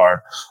they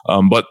are.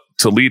 But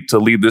to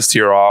lead this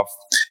tier off,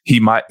 he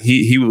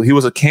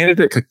was a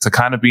candidate to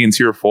kind of be in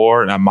tier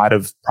 4, and I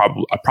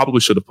probably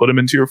should have put him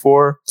in tier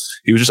 4.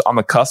 He was just on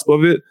the cusp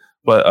of it,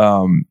 but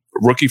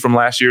rookie from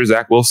last year,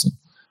 Zach Wilson,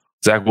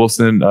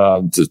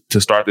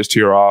 to start this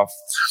tier off.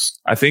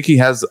 I think he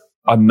has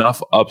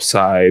enough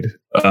upside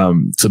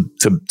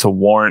to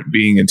warrant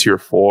being in tier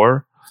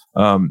 4.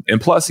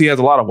 And plus, he has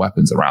a lot of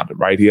weapons around him,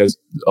 right? He has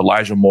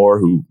Elijah Moore,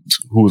 who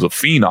was a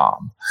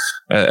phenom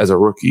as a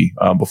rookie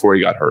before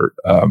he got hurt.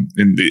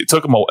 And it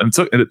took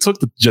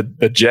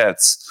the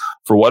Jets,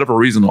 for whatever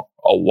reason,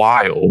 a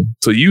while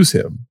to use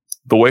him.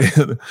 The way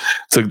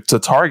to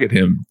target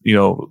him,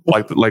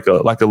 like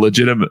a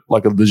legitimate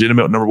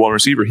number 1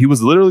 receiver. He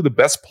was literally the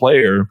best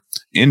player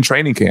in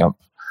training camp,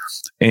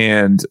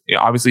 and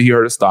obviously he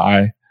hurt his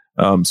thigh.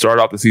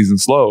 Started off the season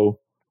slow,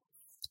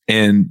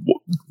 and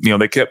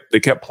they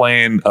kept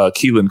playing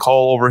Keelan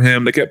Cole over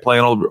him. They kept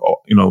playing over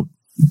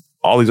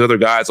all these other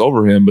guys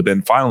over him. But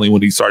then finally,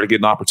 when he started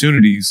getting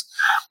opportunities,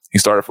 he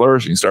started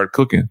flourishing. He started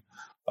cooking.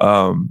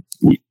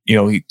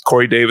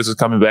 Corey Davis is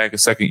coming back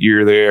his second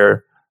year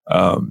there.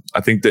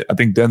 I think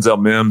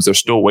Denzel Mims, they're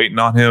still waiting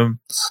on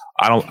him.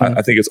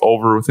 I think it's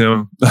over with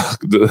him,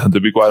 to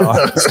be quite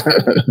honest.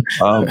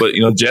 But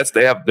Jets,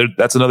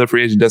 that's another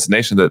free agent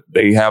destination that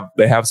they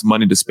have some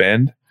money to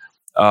spend,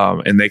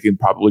 and they can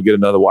probably get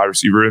another wide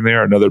receiver in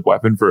there, another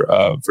weapon for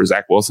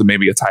Zach Wilson,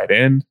 maybe a tight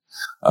end,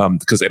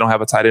 because they don't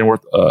have a tight end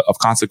worth of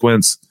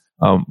consequence.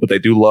 But they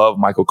do love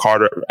Michael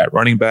Carter at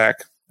running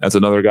back. That's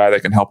another guy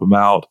that can help him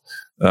out.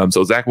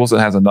 So Zach Wilson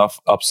has enough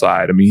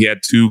upside. I mean, he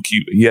had two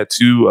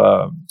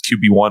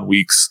QB1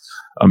 weeks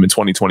in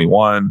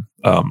 2021.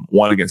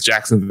 One against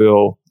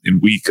Jacksonville in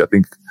week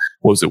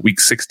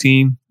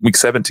 16? Week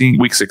 17?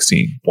 Week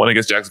 16. One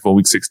against Jacksonville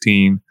week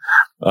 16.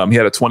 He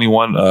had a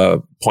 21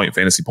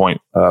 fantasy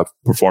point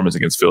performance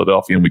against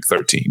Philadelphia in week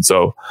 13.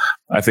 So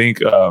I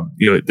think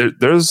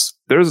there's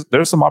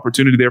some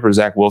opportunity there for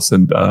Zach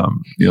Wilson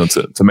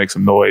to make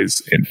some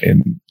noise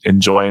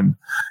and join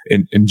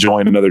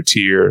another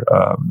tier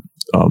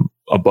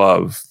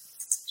above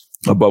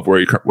where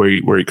he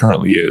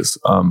currently is.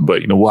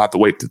 But we'll have to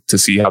wait to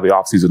see how the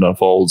offseason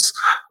unfolds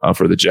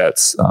for the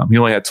Jets. He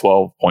only had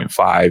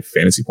 12.5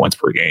 fantasy points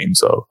per game,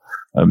 so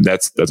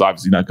that's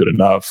obviously not good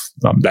enough.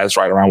 That's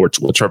right around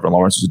what Trevor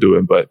Lawrence is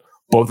doing, but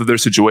both of their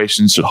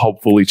situations should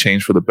hopefully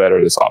change for the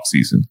better this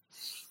offseason.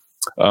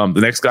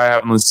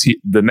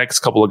 The next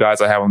couple of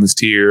guys I have on this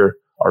tier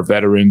are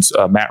veterans.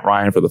 Matt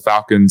Ryan for the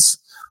Falcons,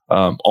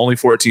 only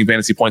 14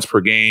 fantasy points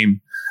per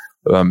game.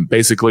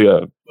 Basically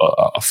a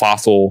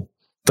fossil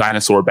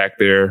dinosaur back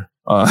there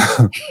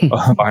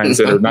behind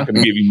center. Not going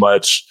to give you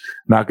much.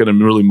 Not going to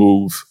really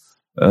move.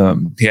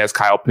 He has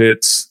Kyle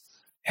Pitts.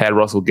 Had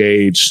Russell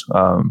Gage.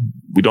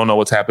 We don't know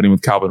what's happening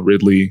with Calvin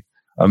Ridley.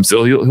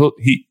 So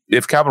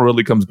if Calvin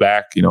Ridley comes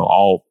back,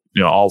 all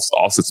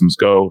systems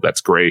go.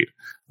 That's great.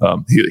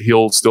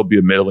 He'll still be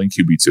a middling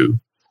QB2,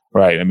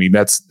 right? I mean,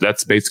 that's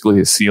basically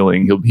his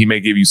ceiling. He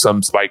may give you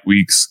some spike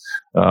weeks.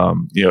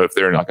 If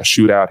they're in like a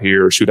shootout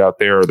here or shootout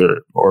there,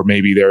 or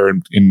maybe they're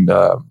in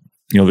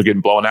they're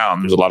getting blown out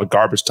and there's a lot of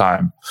garbage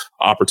time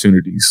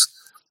opportunities.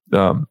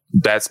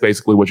 That's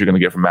basically what you're going to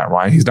get from Matt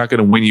Ryan. He's not going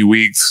to win you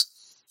weeks.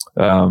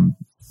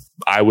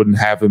 I wouldn't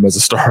have him as a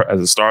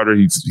starter.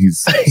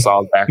 He's a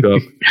solid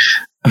backup.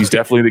 He's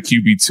definitely the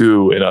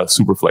QB2 in a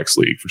super flex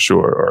league for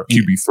sure, or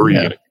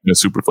QB3 in a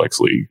super flex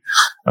league.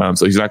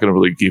 So he's not going to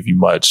really give you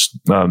much.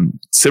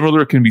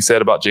 Similar can be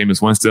said about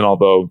Jameis Winston,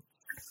 although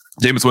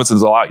Jameis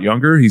Winston's a lot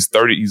younger. He's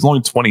 30. He's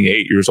only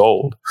 28 years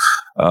old.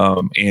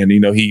 And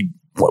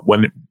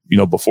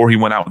before he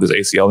went out with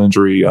his ACL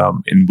injury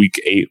in week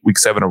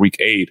 7 or week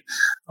 8,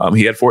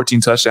 he had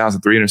 14 touchdowns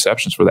and 3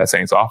 interceptions for that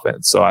Saints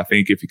offense. So I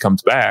think if he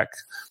comes back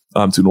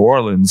to New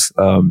Orleans,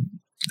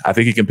 I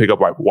think he can pick up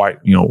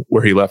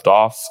where he left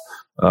off.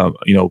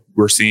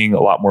 We're seeing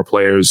a lot more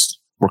players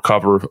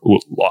recover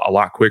a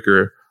lot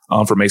quicker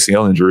from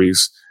ACL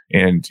injuries.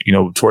 And,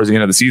 towards the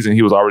end of the season,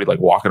 he was already like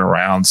walking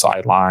around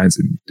sidelines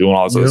and doing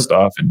all this other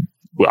stuff. And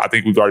I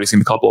think we've already seen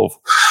a couple of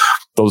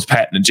those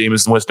patented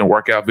Jameis Winston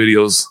workout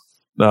videos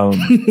from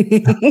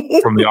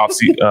the off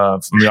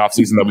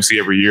season that we see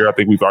every year. I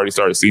think we've already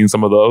started seeing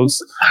some of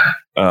those.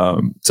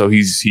 So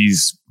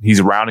he's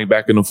rounding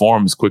back into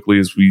form as quickly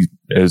as we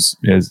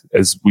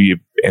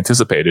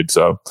anticipated.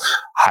 So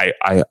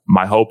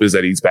my hope is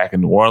that he's back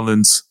in New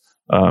Orleans.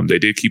 They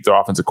did keep their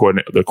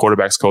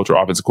quarterback's coach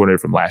or offensive coordinator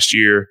from last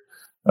year,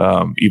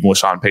 even with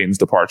Sean Payton's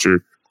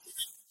departure.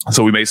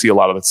 So we may see a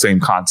lot of the same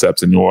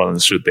concepts in New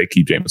Orleans should they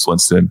keep Jameis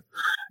Winston.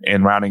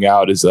 And rounding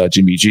out is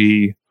Jimmy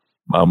G,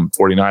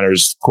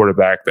 49ers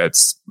quarterback.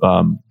 That's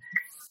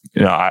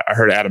I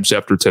heard Adam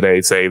Schefter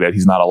today say that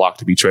he's not a lock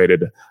to be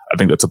traded. I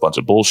think that's a bunch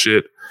of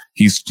bullshit.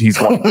 He's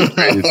one.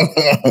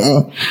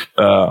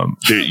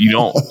 You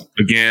don't.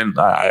 Again,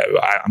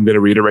 I'm going to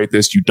reiterate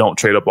this: you don't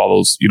trade up all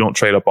those. You don't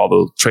trade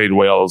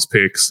away all those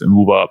picks and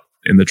move up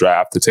in the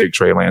draft to take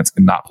Trey Lance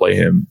and not play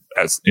him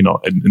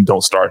and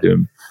don't start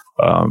him.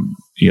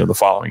 The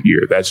following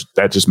year.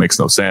 That just makes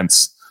no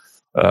sense.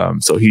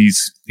 So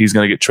he's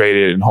going to get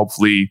traded, and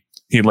hopefully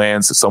he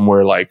lands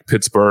somewhere like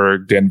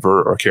Pittsburgh,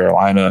 Denver, or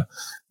Carolina.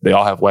 They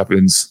all have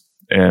weapons,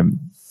 and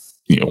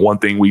one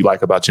thing we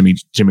like about Jimmy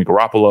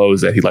Garoppolo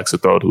is that he likes to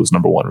throw to his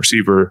number one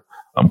receiver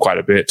quite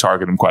a bit,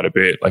 target him quite a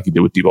bit, like he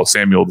did with Deebo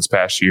Samuel this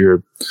past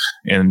year,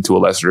 and to a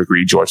lesser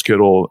degree George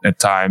Kittle at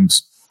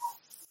times.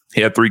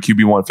 He had 3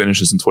 QB1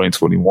 finishes in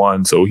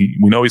 2021, so we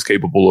know he's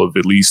capable of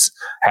at least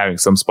having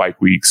some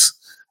spike weeks.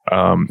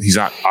 He's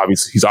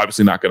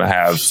obviously not going to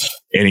have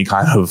any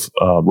kind of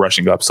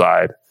rushing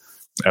upside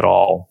at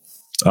all.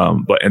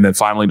 And then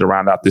finally to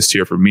round out this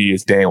tier for me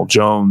is Daniel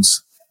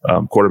Jones,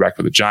 quarterback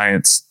for the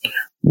Giants.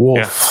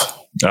 Wolf.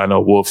 Yeah, I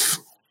know, Wolf.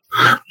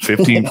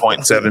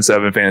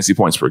 15.77 fantasy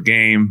points per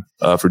game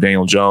for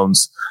Daniel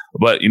Jones.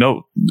 But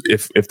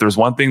if there's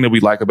one thing that we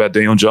like about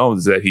Daniel Jones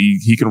is that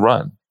he can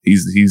run.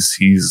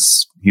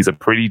 He's a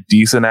pretty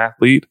decent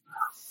athlete.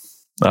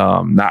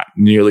 Not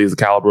nearly as the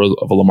caliber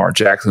of a Lamar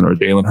Jackson or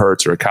Jalen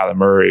Hurts or a Kyler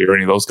Murray or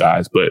any of those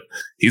guys, but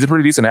he's a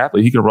pretty decent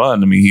athlete. He can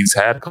run. I mean, he's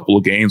had a couple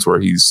of games where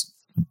he's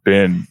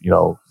been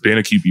a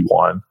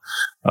QB1,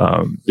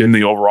 in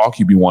the overall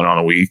QB1 on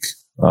a week,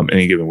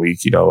 any given week.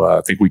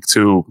 I think week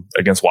 2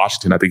 against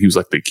Washington, I think he was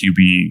like the QB.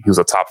 He was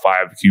a top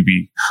 5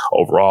 QB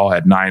overall.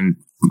 Had 9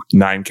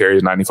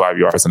 carries, 95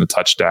 yards, and a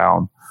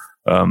touchdown.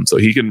 So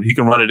he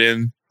can run it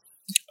in.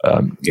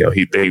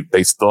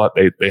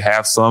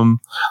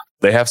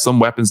 They have some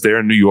weapons there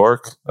in New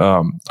York.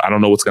 I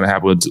don't know what's going to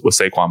happen with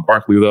Saquon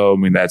Barkley, though. I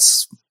mean,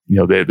 that's,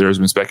 there's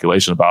been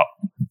speculation about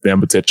them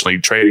potentially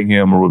trading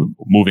him or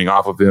moving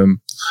off of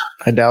him.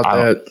 I doubt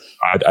that.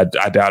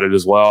 I doubt it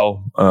as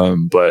well.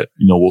 But,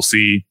 we'll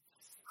see.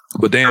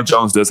 But Daniel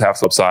Jones does have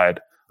some upside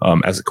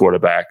as a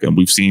quarterback. And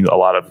we've seen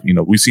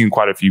we've seen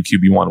quite a few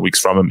QB1 weeks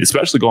from him,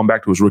 especially going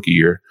back to his rookie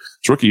year.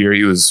 His rookie year,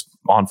 he was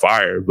on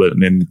fire, but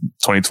then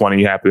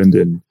 2020 happened,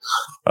 and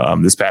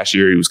this past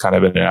year he was kind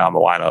of in and out of the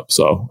lineup.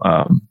 So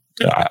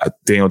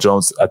Daniel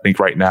Jones, I think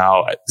right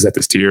now is at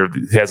this tier.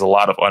 He has a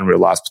lot of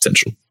unrealized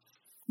potential.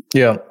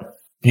 Yeah,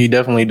 he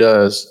definitely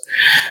does.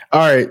 All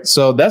right,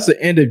 so that's the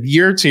end of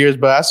your tiers,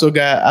 but I still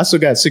got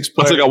 6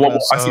 players. I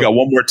still got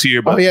one more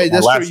tier. But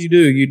that's true.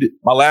 You do.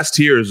 My last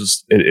tier is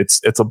just,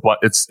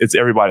 it's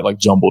everybody like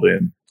jumbled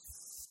in.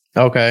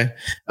 Okay,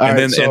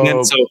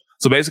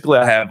 So basically,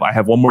 I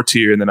have one more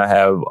tier, and then I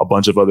have a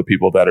bunch of other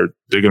people they're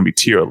going to be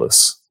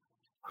tierless.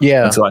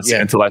 Yeah. Until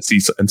I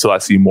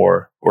see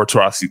more, or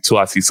till I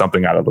see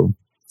something out of them.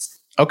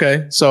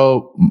 Okay,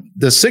 so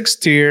the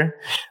 6th tier,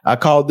 I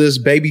call this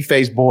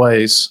babyface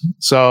boys.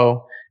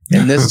 So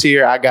in this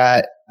tier, I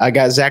got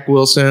Zach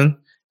Wilson.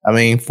 I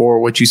mean,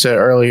 for what you said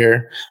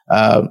earlier,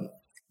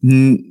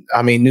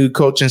 new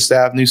coaching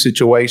staff, new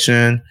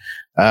situation.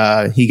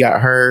 He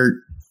got hurt.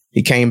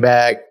 He came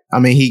back. I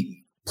mean,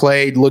 he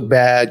played, looked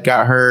bad,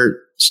 got hurt,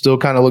 still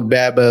kind of looked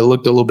bad, but it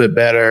looked a little bit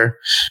better.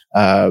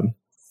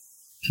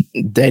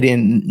 They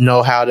didn't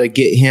know how to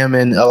get him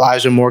and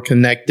Elijah more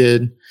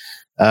connected.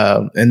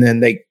 And then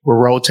they were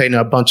rotating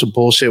a bunch of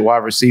bullshit wide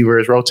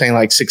receivers, rotating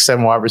like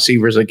 6-7 wide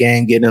receivers a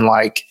game, getting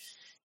like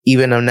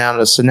even amount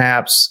of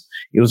snaps.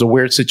 It was a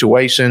weird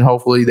situation.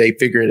 Hopefully they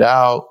figure it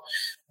out.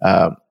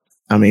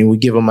 We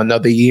give them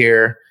another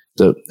year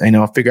to,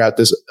 figure out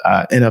this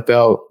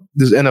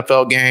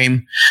NFL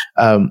game.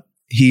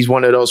 He's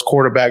one of those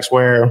quarterbacks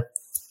where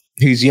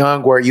he's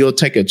young where you'll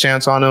take a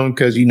chance on him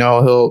because he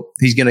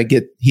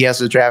has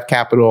the draft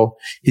capital.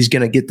 He's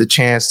gonna get the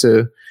chance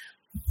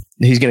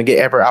he's gonna get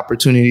every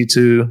opportunity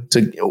to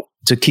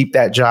keep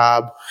that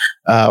job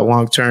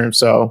long term.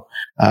 So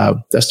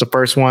that's the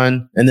first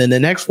one. And then the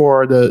next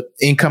four are the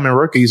incoming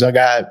rookies. I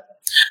got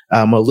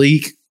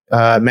Malik,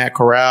 Matt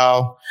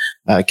Corral,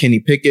 Kenny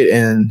Pickett,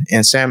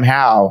 and Sam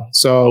Howell.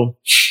 So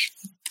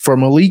for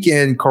Malik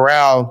and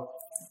Corral,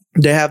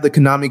 they have the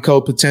Konami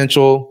Code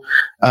potential.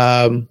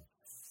 Both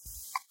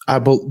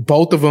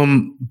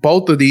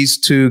of these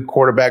two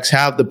quarterbacks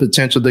have the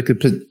potential that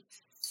could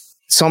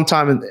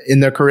sometime in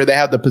their career, they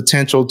have the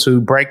potential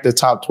to break the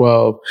top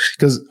 12,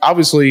 because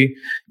obviously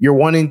you're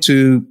wanting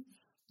to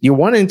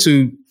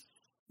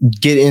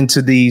get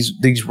into these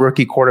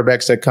rookie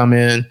quarterbacks that come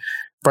in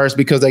first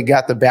because they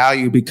got the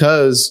value,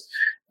 because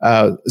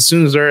as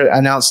soon as they're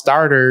announced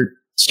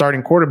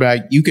starting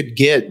quarterback, you could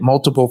get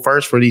multiple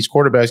firsts for these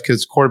quarterbacks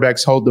because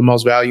quarterbacks hold the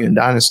most value in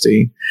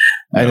Dynasty.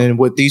 Yeah. And then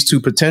with these two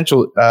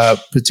potential,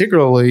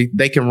 particularly,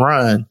 they can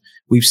run.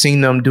 We've seen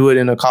them do it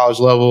in a college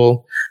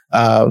level,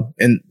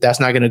 and that's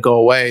not going to go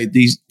away.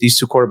 These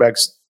two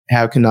quarterbacks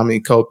have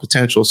Konami Code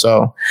potential.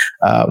 So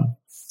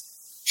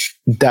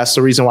that's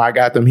the reason why I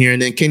got them here.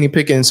 And then Kenny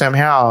Pickett and Sam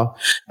Howell,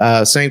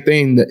 same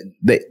thing.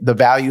 The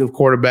value of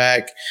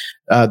quarterback,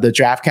 the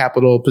draft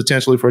capital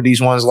potentially for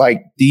these ones,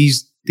 like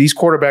these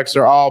quarterbacks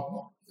are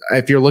all,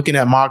 if you're looking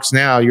at mocks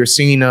now, you're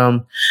seeing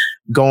them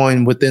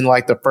going within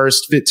like the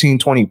first 15,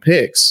 20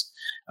 picks.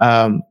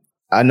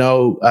 I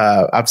know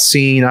I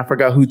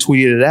forgot who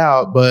tweeted it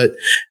out, but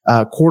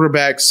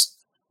quarterbacks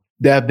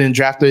that have been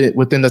drafted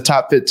within the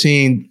top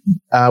 15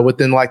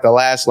 within like the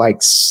last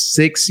like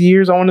 6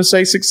 years, I want to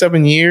say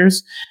 6-7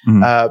 years,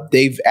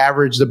 they've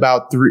averaged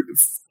about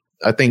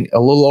a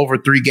little over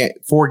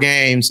 4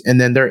 games, and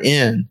then they're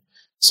in.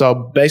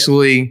 So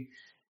basically,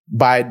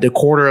 by the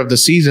quarter of the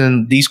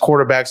season, these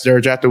quarterbacks that are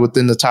drafted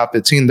within the top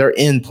 15, they're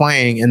in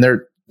playing and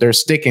they're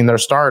sticking, they're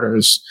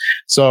starters.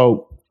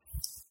 So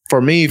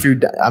for me,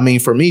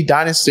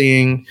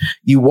 dynastying,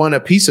 you want a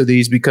piece of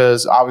these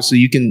because obviously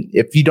you can,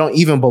 if you don't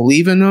even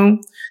believe in them,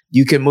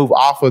 you can move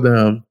off of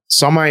them.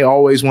 Somebody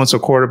always wants a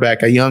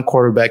quarterback, a young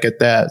quarterback at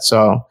that.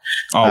 So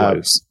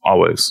always.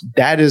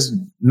 That is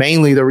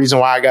mainly the reason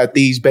why I got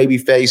these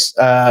babyface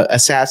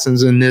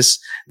assassins in this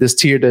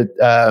tier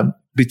that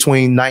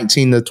between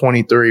 19 to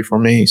 23 for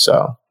me.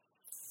 So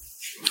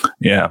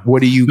yeah.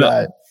 What do you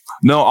got?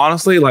 No,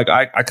 honestly, like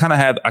I kind of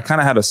had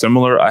a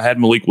similar. I had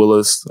Malik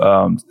Willis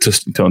to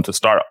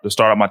start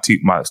off my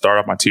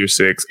tier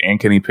 6, and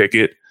Kenny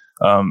Pickett.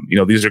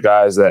 These are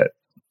guys that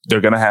they're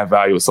going to have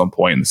value at some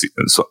point in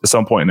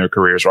their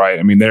careers, right?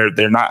 I mean,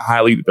 they're not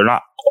highly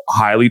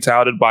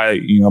touted by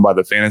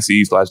the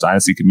fantasy /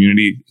 dynasty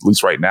community, at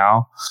least right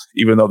now,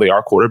 even though they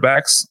are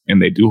quarterbacks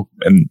and they do,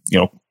 and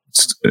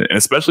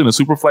especially in the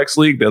Superflex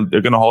league, they're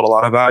going to hold a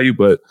lot of value.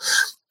 But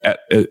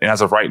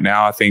as of right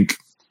now, I think,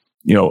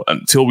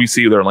 until we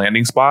see their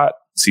landing spot,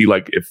 see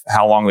like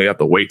how long they have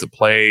to wait to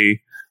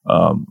play,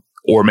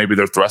 or maybe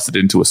they're thrusted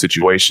into a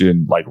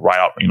situation like right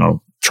out,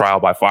 trial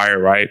by fire,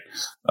 right?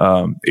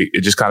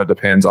 It just kind of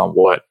depends on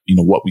what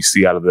we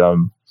see out of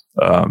them,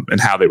 and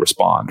how they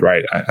respond,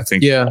 right? I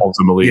think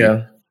ultimately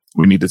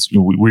we need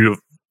to,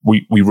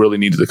 we really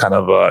needed to kind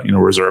of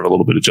reserve a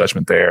little bit of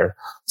judgment there.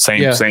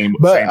 Same.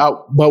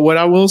 But what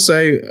I will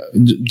say,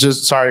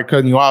 just sorry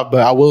cutting you off, but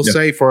I will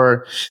say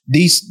for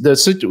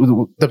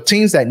the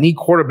teams that need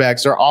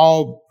quarterbacks, they're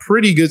all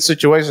pretty good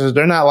situations.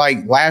 They're not like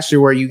last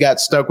year where you got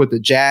stuck with the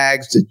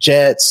Jags, the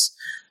Jets,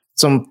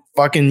 some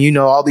fucking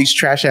all these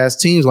trash ass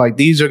teams. Like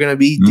these are going to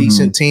be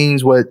decent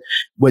teams with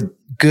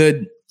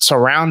good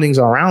surroundings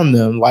around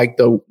them, like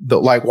the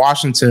like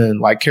Washington,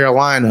 like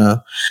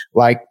Carolina,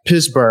 like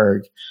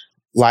Pittsburgh.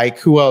 Like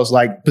who else?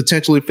 Like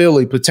potentially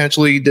Philly,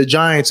 potentially the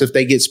Giants if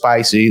they get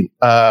spicy.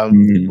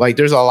 Like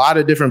there's a lot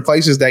of different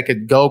places that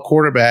could go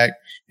quarterback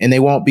and they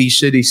won't be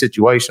shitty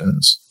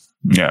situations.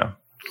 Yeah.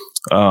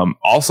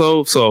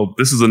 Also, so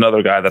this is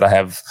another guy that I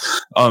have.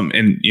 And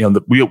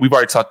we've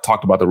already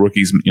talked about the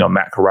rookies.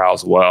 Matt Corral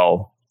as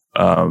well,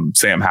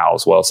 Sam Howell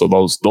as well. So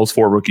those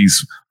 4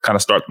 rookies kind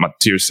of start my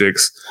tier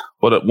 6.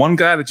 But one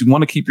guy that you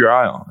want to keep your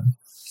eye on,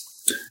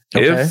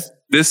 if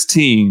this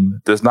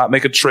team does not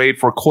make a trade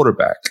for a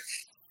quarterback.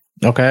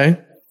 Okay.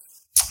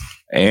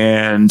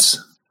 And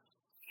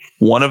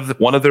one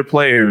of their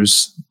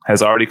players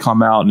has already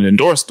come out and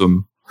endorsed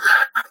them,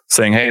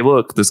 saying, "Hey,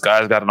 look, this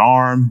guy's got an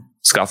arm.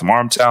 He's got some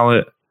arm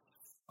talent.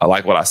 I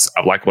like what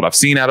I've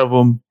seen out of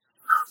him.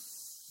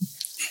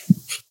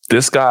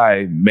 This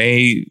guy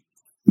may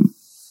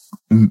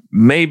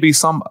be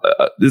some.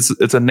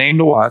 It's a name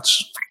to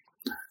watch."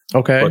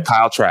 Okay. But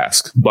Kyle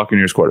Trask,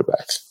 Buccaneers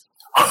quarterback.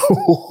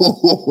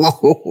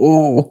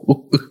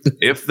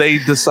 If they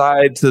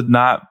decide to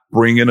not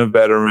bring in a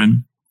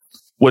veteran,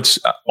 which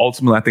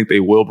ultimately I think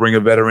they will bring a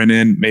veteran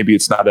in, maybe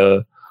it's not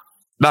a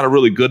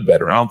really good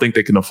veteran. I don't think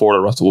they can afford a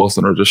Russell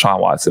Wilson or Deshaun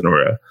Watson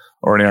or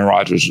an Aaron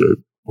Rodgers or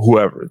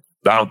whoever.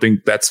 I don't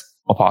think that's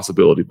a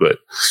possibility. But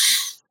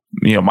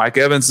Mike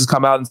Evans has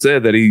come out and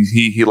said that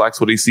he likes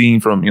what he's seen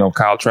from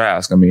Kyle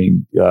Trask. I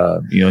mean,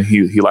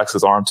 he likes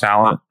his arm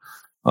talent.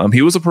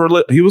 He was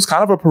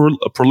kind of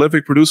a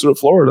prolific producer at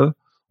Florida.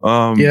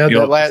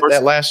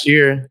 That last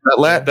year,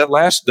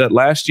 that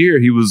last year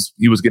he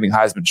was getting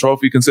Heisman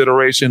Trophy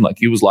consideration. Like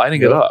he was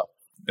lighting it up.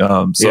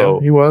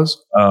 He was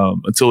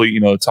until he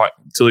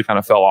kind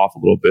of fell off a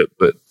little bit,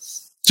 but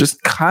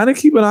just kind of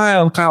keep an eye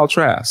on Kyle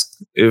Trask.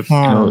 If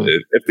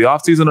the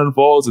offseason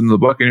unfolds and the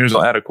Buccaneers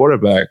don't add a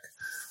quarterback,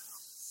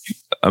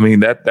 I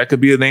mean that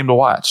could be a name to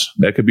watch.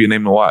 That could be a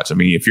name to watch. I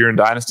mean, if you're in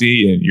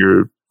Dynasty and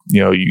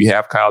you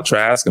have Kyle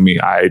Trask, I mean,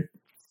 I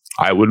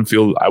wouldn't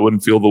feel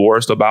the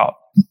worst about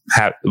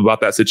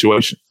that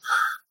situation,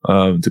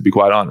 to be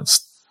quite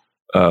honest.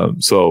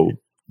 So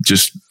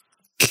just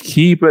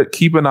keep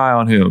an eye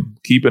on him.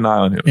 Keep an eye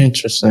on him.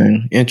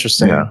 Interesting.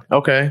 Yeah.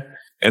 Okay.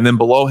 And then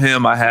below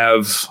him, I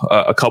have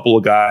a couple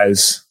of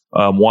guys.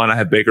 One, I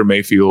have Baker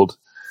Mayfield.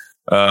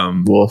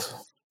 Wolf.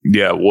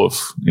 Yeah,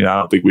 Wolf. Yeah, I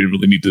don't think we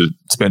really need to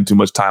spend too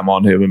much time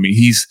on him. I mean,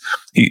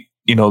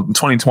 in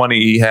 2020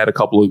 he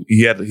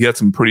had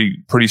some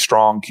pretty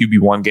strong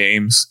QB1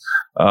 games.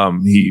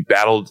 He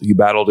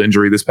battled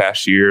injury this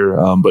past year,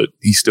 but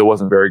he still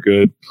wasn't very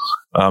good.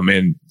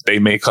 And they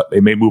may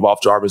move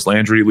off Jarvis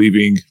Landry,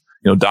 leaving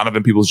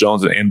Donovan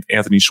Peoples-Jones and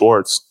Anthony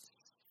Schwartz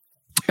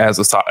as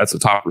the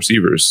top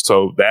receivers.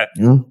 So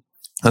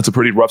that's a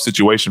pretty rough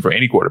situation for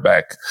any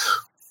quarterback.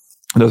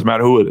 It doesn't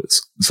matter who it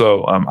is.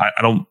 So I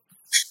don't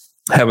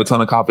have a ton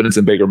of confidence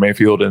in Baker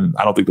Mayfield, and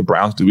I don't think the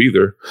Browns do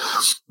either.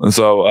 And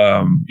so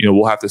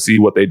we'll have to see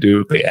what they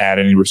do if they add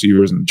any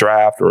receivers in the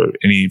draft or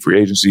any free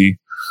agency.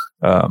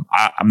 I'm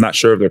not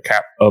sure of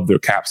their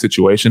cap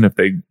situation, if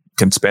they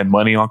can spend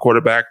money on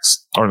quarterbacks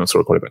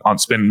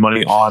spend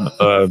money on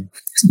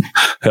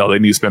hell, they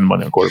need to spend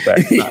money on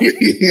quarterbacks.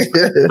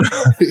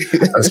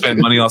 Spend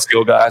money on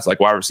skill guys like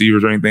wide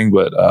receivers or anything,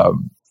 but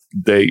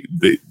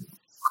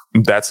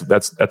that's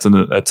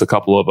a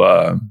couple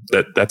of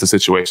that's a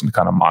situation to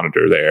kind of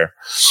monitor there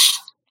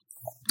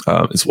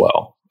as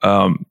well.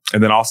 And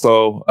then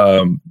also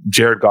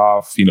Jared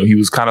Goff, he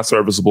was kind of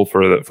serviceable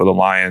for the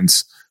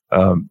Lions.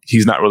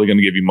 He's not really going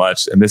to give you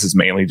much, and this is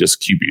mainly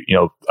just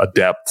QB, a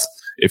depth.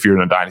 If you're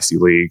in a dynasty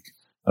league,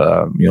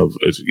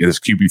 it's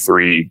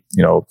QB3,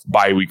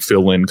 bye week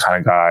fill-in kind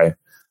of guy.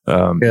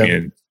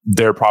 And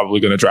they're probably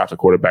going to draft a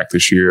quarterback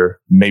this year,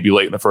 maybe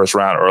late in the first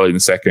round, early in the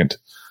second.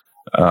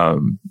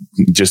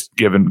 Just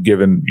given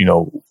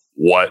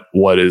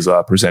what is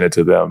presented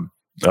to them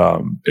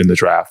in the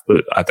draft.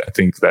 But I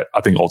think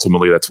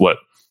ultimately that's what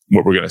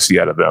we're going to see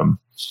out of them.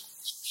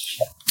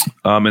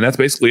 And that's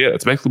basically it.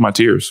 That's basically my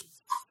tiers.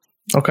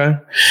 Okay.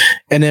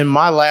 And then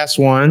my last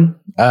one,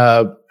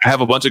 I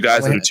have a bunch of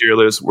guys that are tier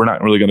lists. We're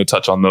not really going to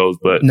touch on those,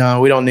 but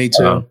no, we don't need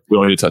to. We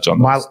don't need to touch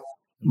on those.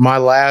 My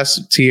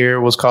last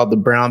tier was called the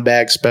Brown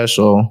Bag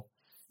Special,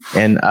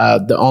 and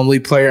the only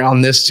player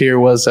on this tier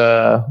was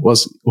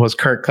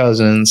Kirk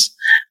Cousins.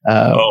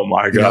 Oh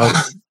my God!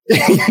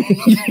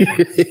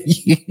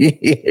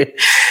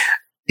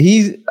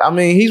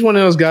 He's one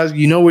of those guys.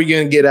 You know what you're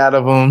gonna get out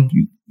of him.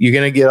 You're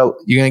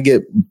gonna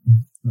get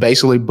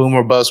basically boom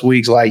or bust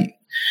weeks. Like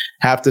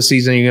half the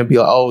season, you're gonna be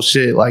like, oh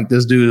shit, like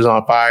this dude is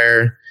on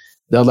fire.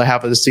 The other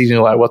half of the season,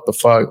 you're like, what the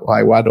fuck?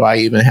 Like, why do I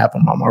even have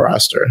him on my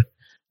roster?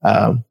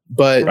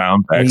 But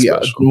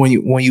when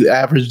you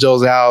average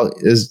those out,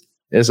 is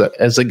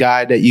a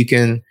guy that you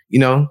can,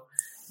 your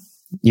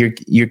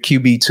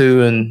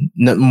QB2 and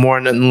nothing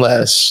more, nothing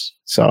less.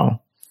 So,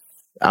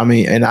 I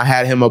mean, and I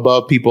had him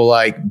above people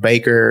like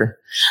Baker,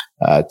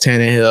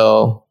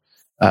 Tannehill,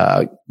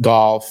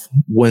 Goff,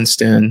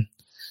 Winston.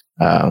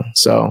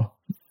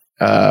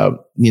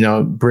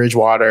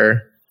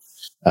 Bridgewater,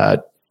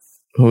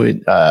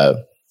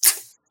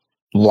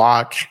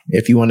 Locke,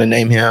 if you want to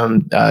name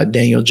him,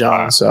 Daniel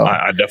Jones. So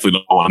I definitely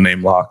don't want to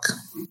name Locke.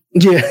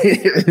 Yeah,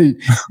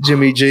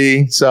 Jimmy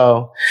G.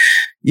 So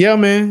yeah,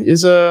 man,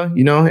 it's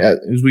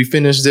as we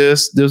finish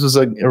this was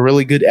a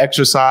really good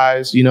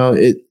exercise.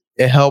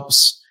 It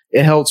helps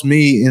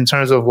me in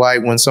terms of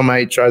like when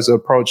somebody tries to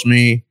approach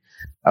me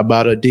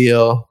about a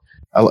deal,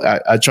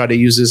 I try to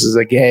use this as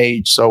a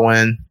gauge. So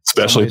when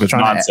especially if it's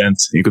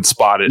nonsense, you could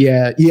spot it.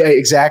 Yeah,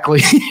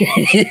 exactly.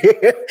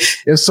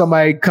 If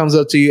somebody comes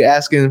up to you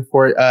asking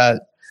for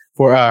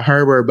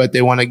Herbert, but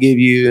they want to give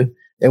you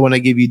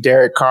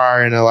Derek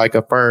Carr and like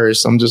a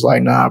first, I'm just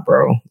like, nah,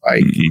 bro.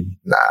 Like,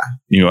 nah.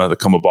 You have to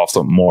come up off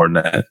something more than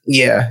that.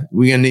 Yeah,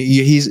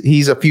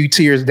 he's a few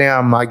tiers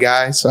down, my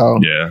guy. So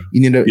yeah,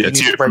 you need to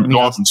from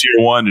tier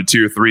 1 to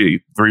tier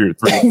 3 or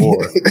 4.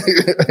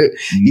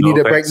 You need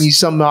to break me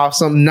something off,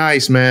 something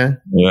nice,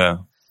 man. Yeah.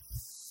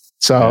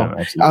 So,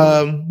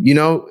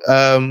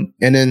 and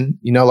then,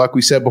 like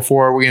we said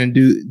before, we're going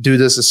to do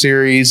this a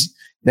series.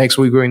 Next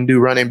week, we're going to do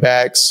running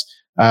backs.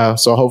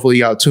 So hopefully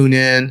y'all tune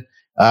in,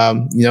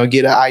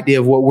 get an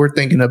idea of what we're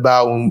thinking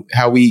about and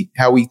how we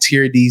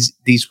tier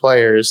these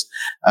players.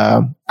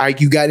 Ike,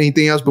 you got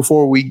anything else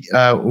before we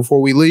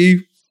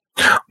leave?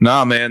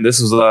 Nah, man, this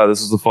is a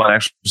fun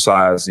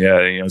exercise. Yeah.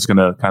 It's going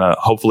to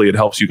hopefully it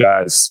helps you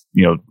guys,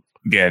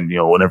 again,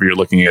 whenever you're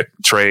looking at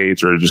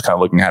trades or just kind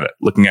of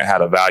looking at how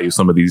to value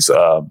some of these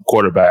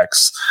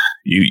quarterbacks,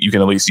 you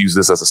can at least use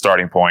this as a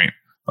starting point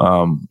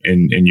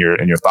in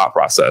your thought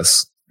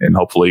process, and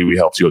hopefully we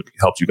helped you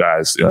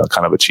guys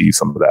kind of achieve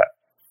some of that.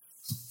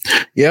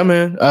 Yeah,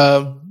 man.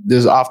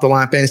 There's Off the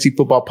Line Fantasy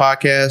Football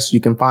Podcast. You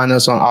can find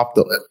us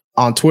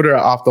on Twitter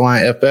at Off the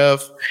Line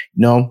FF.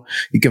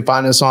 You can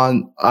find us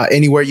on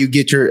anywhere you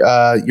get your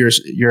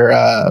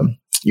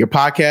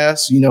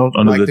podcasts.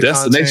 Under the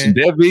Destination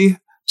Debbie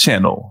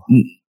channel.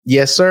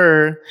 Yes,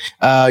 sir.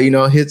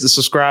 Hit the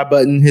subscribe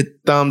button, hit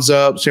thumbs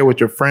up, share with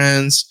your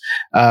friends.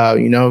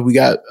 We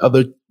got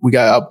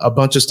a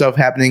bunch of stuff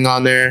happening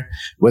on there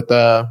with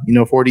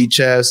 4D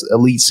Chess,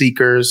 Elite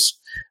Seekers,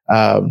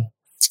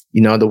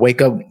 the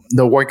wake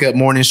up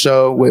morning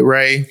show with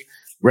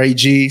Ray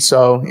G,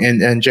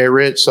 and Jay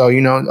Rich. So,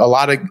 a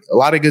lot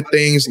of good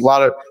things, a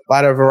lot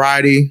of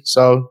variety.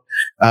 So,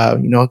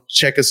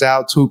 check us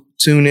out,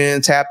 tune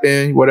in, tap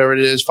in, whatever it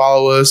is,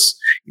 follow us,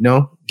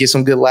 get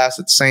some good laughs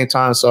at the same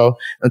time. So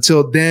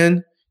until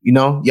then,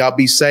 y'all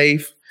be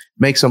safe,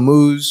 make some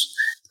moves,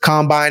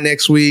 combine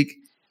next week.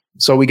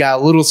 So we got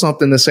a little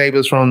something to save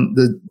us from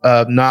the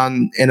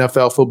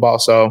non-NFL football.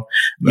 So,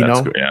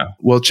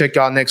 we'll check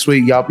y'all next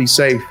week. Y'all be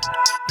safe.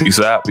 Peace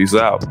out.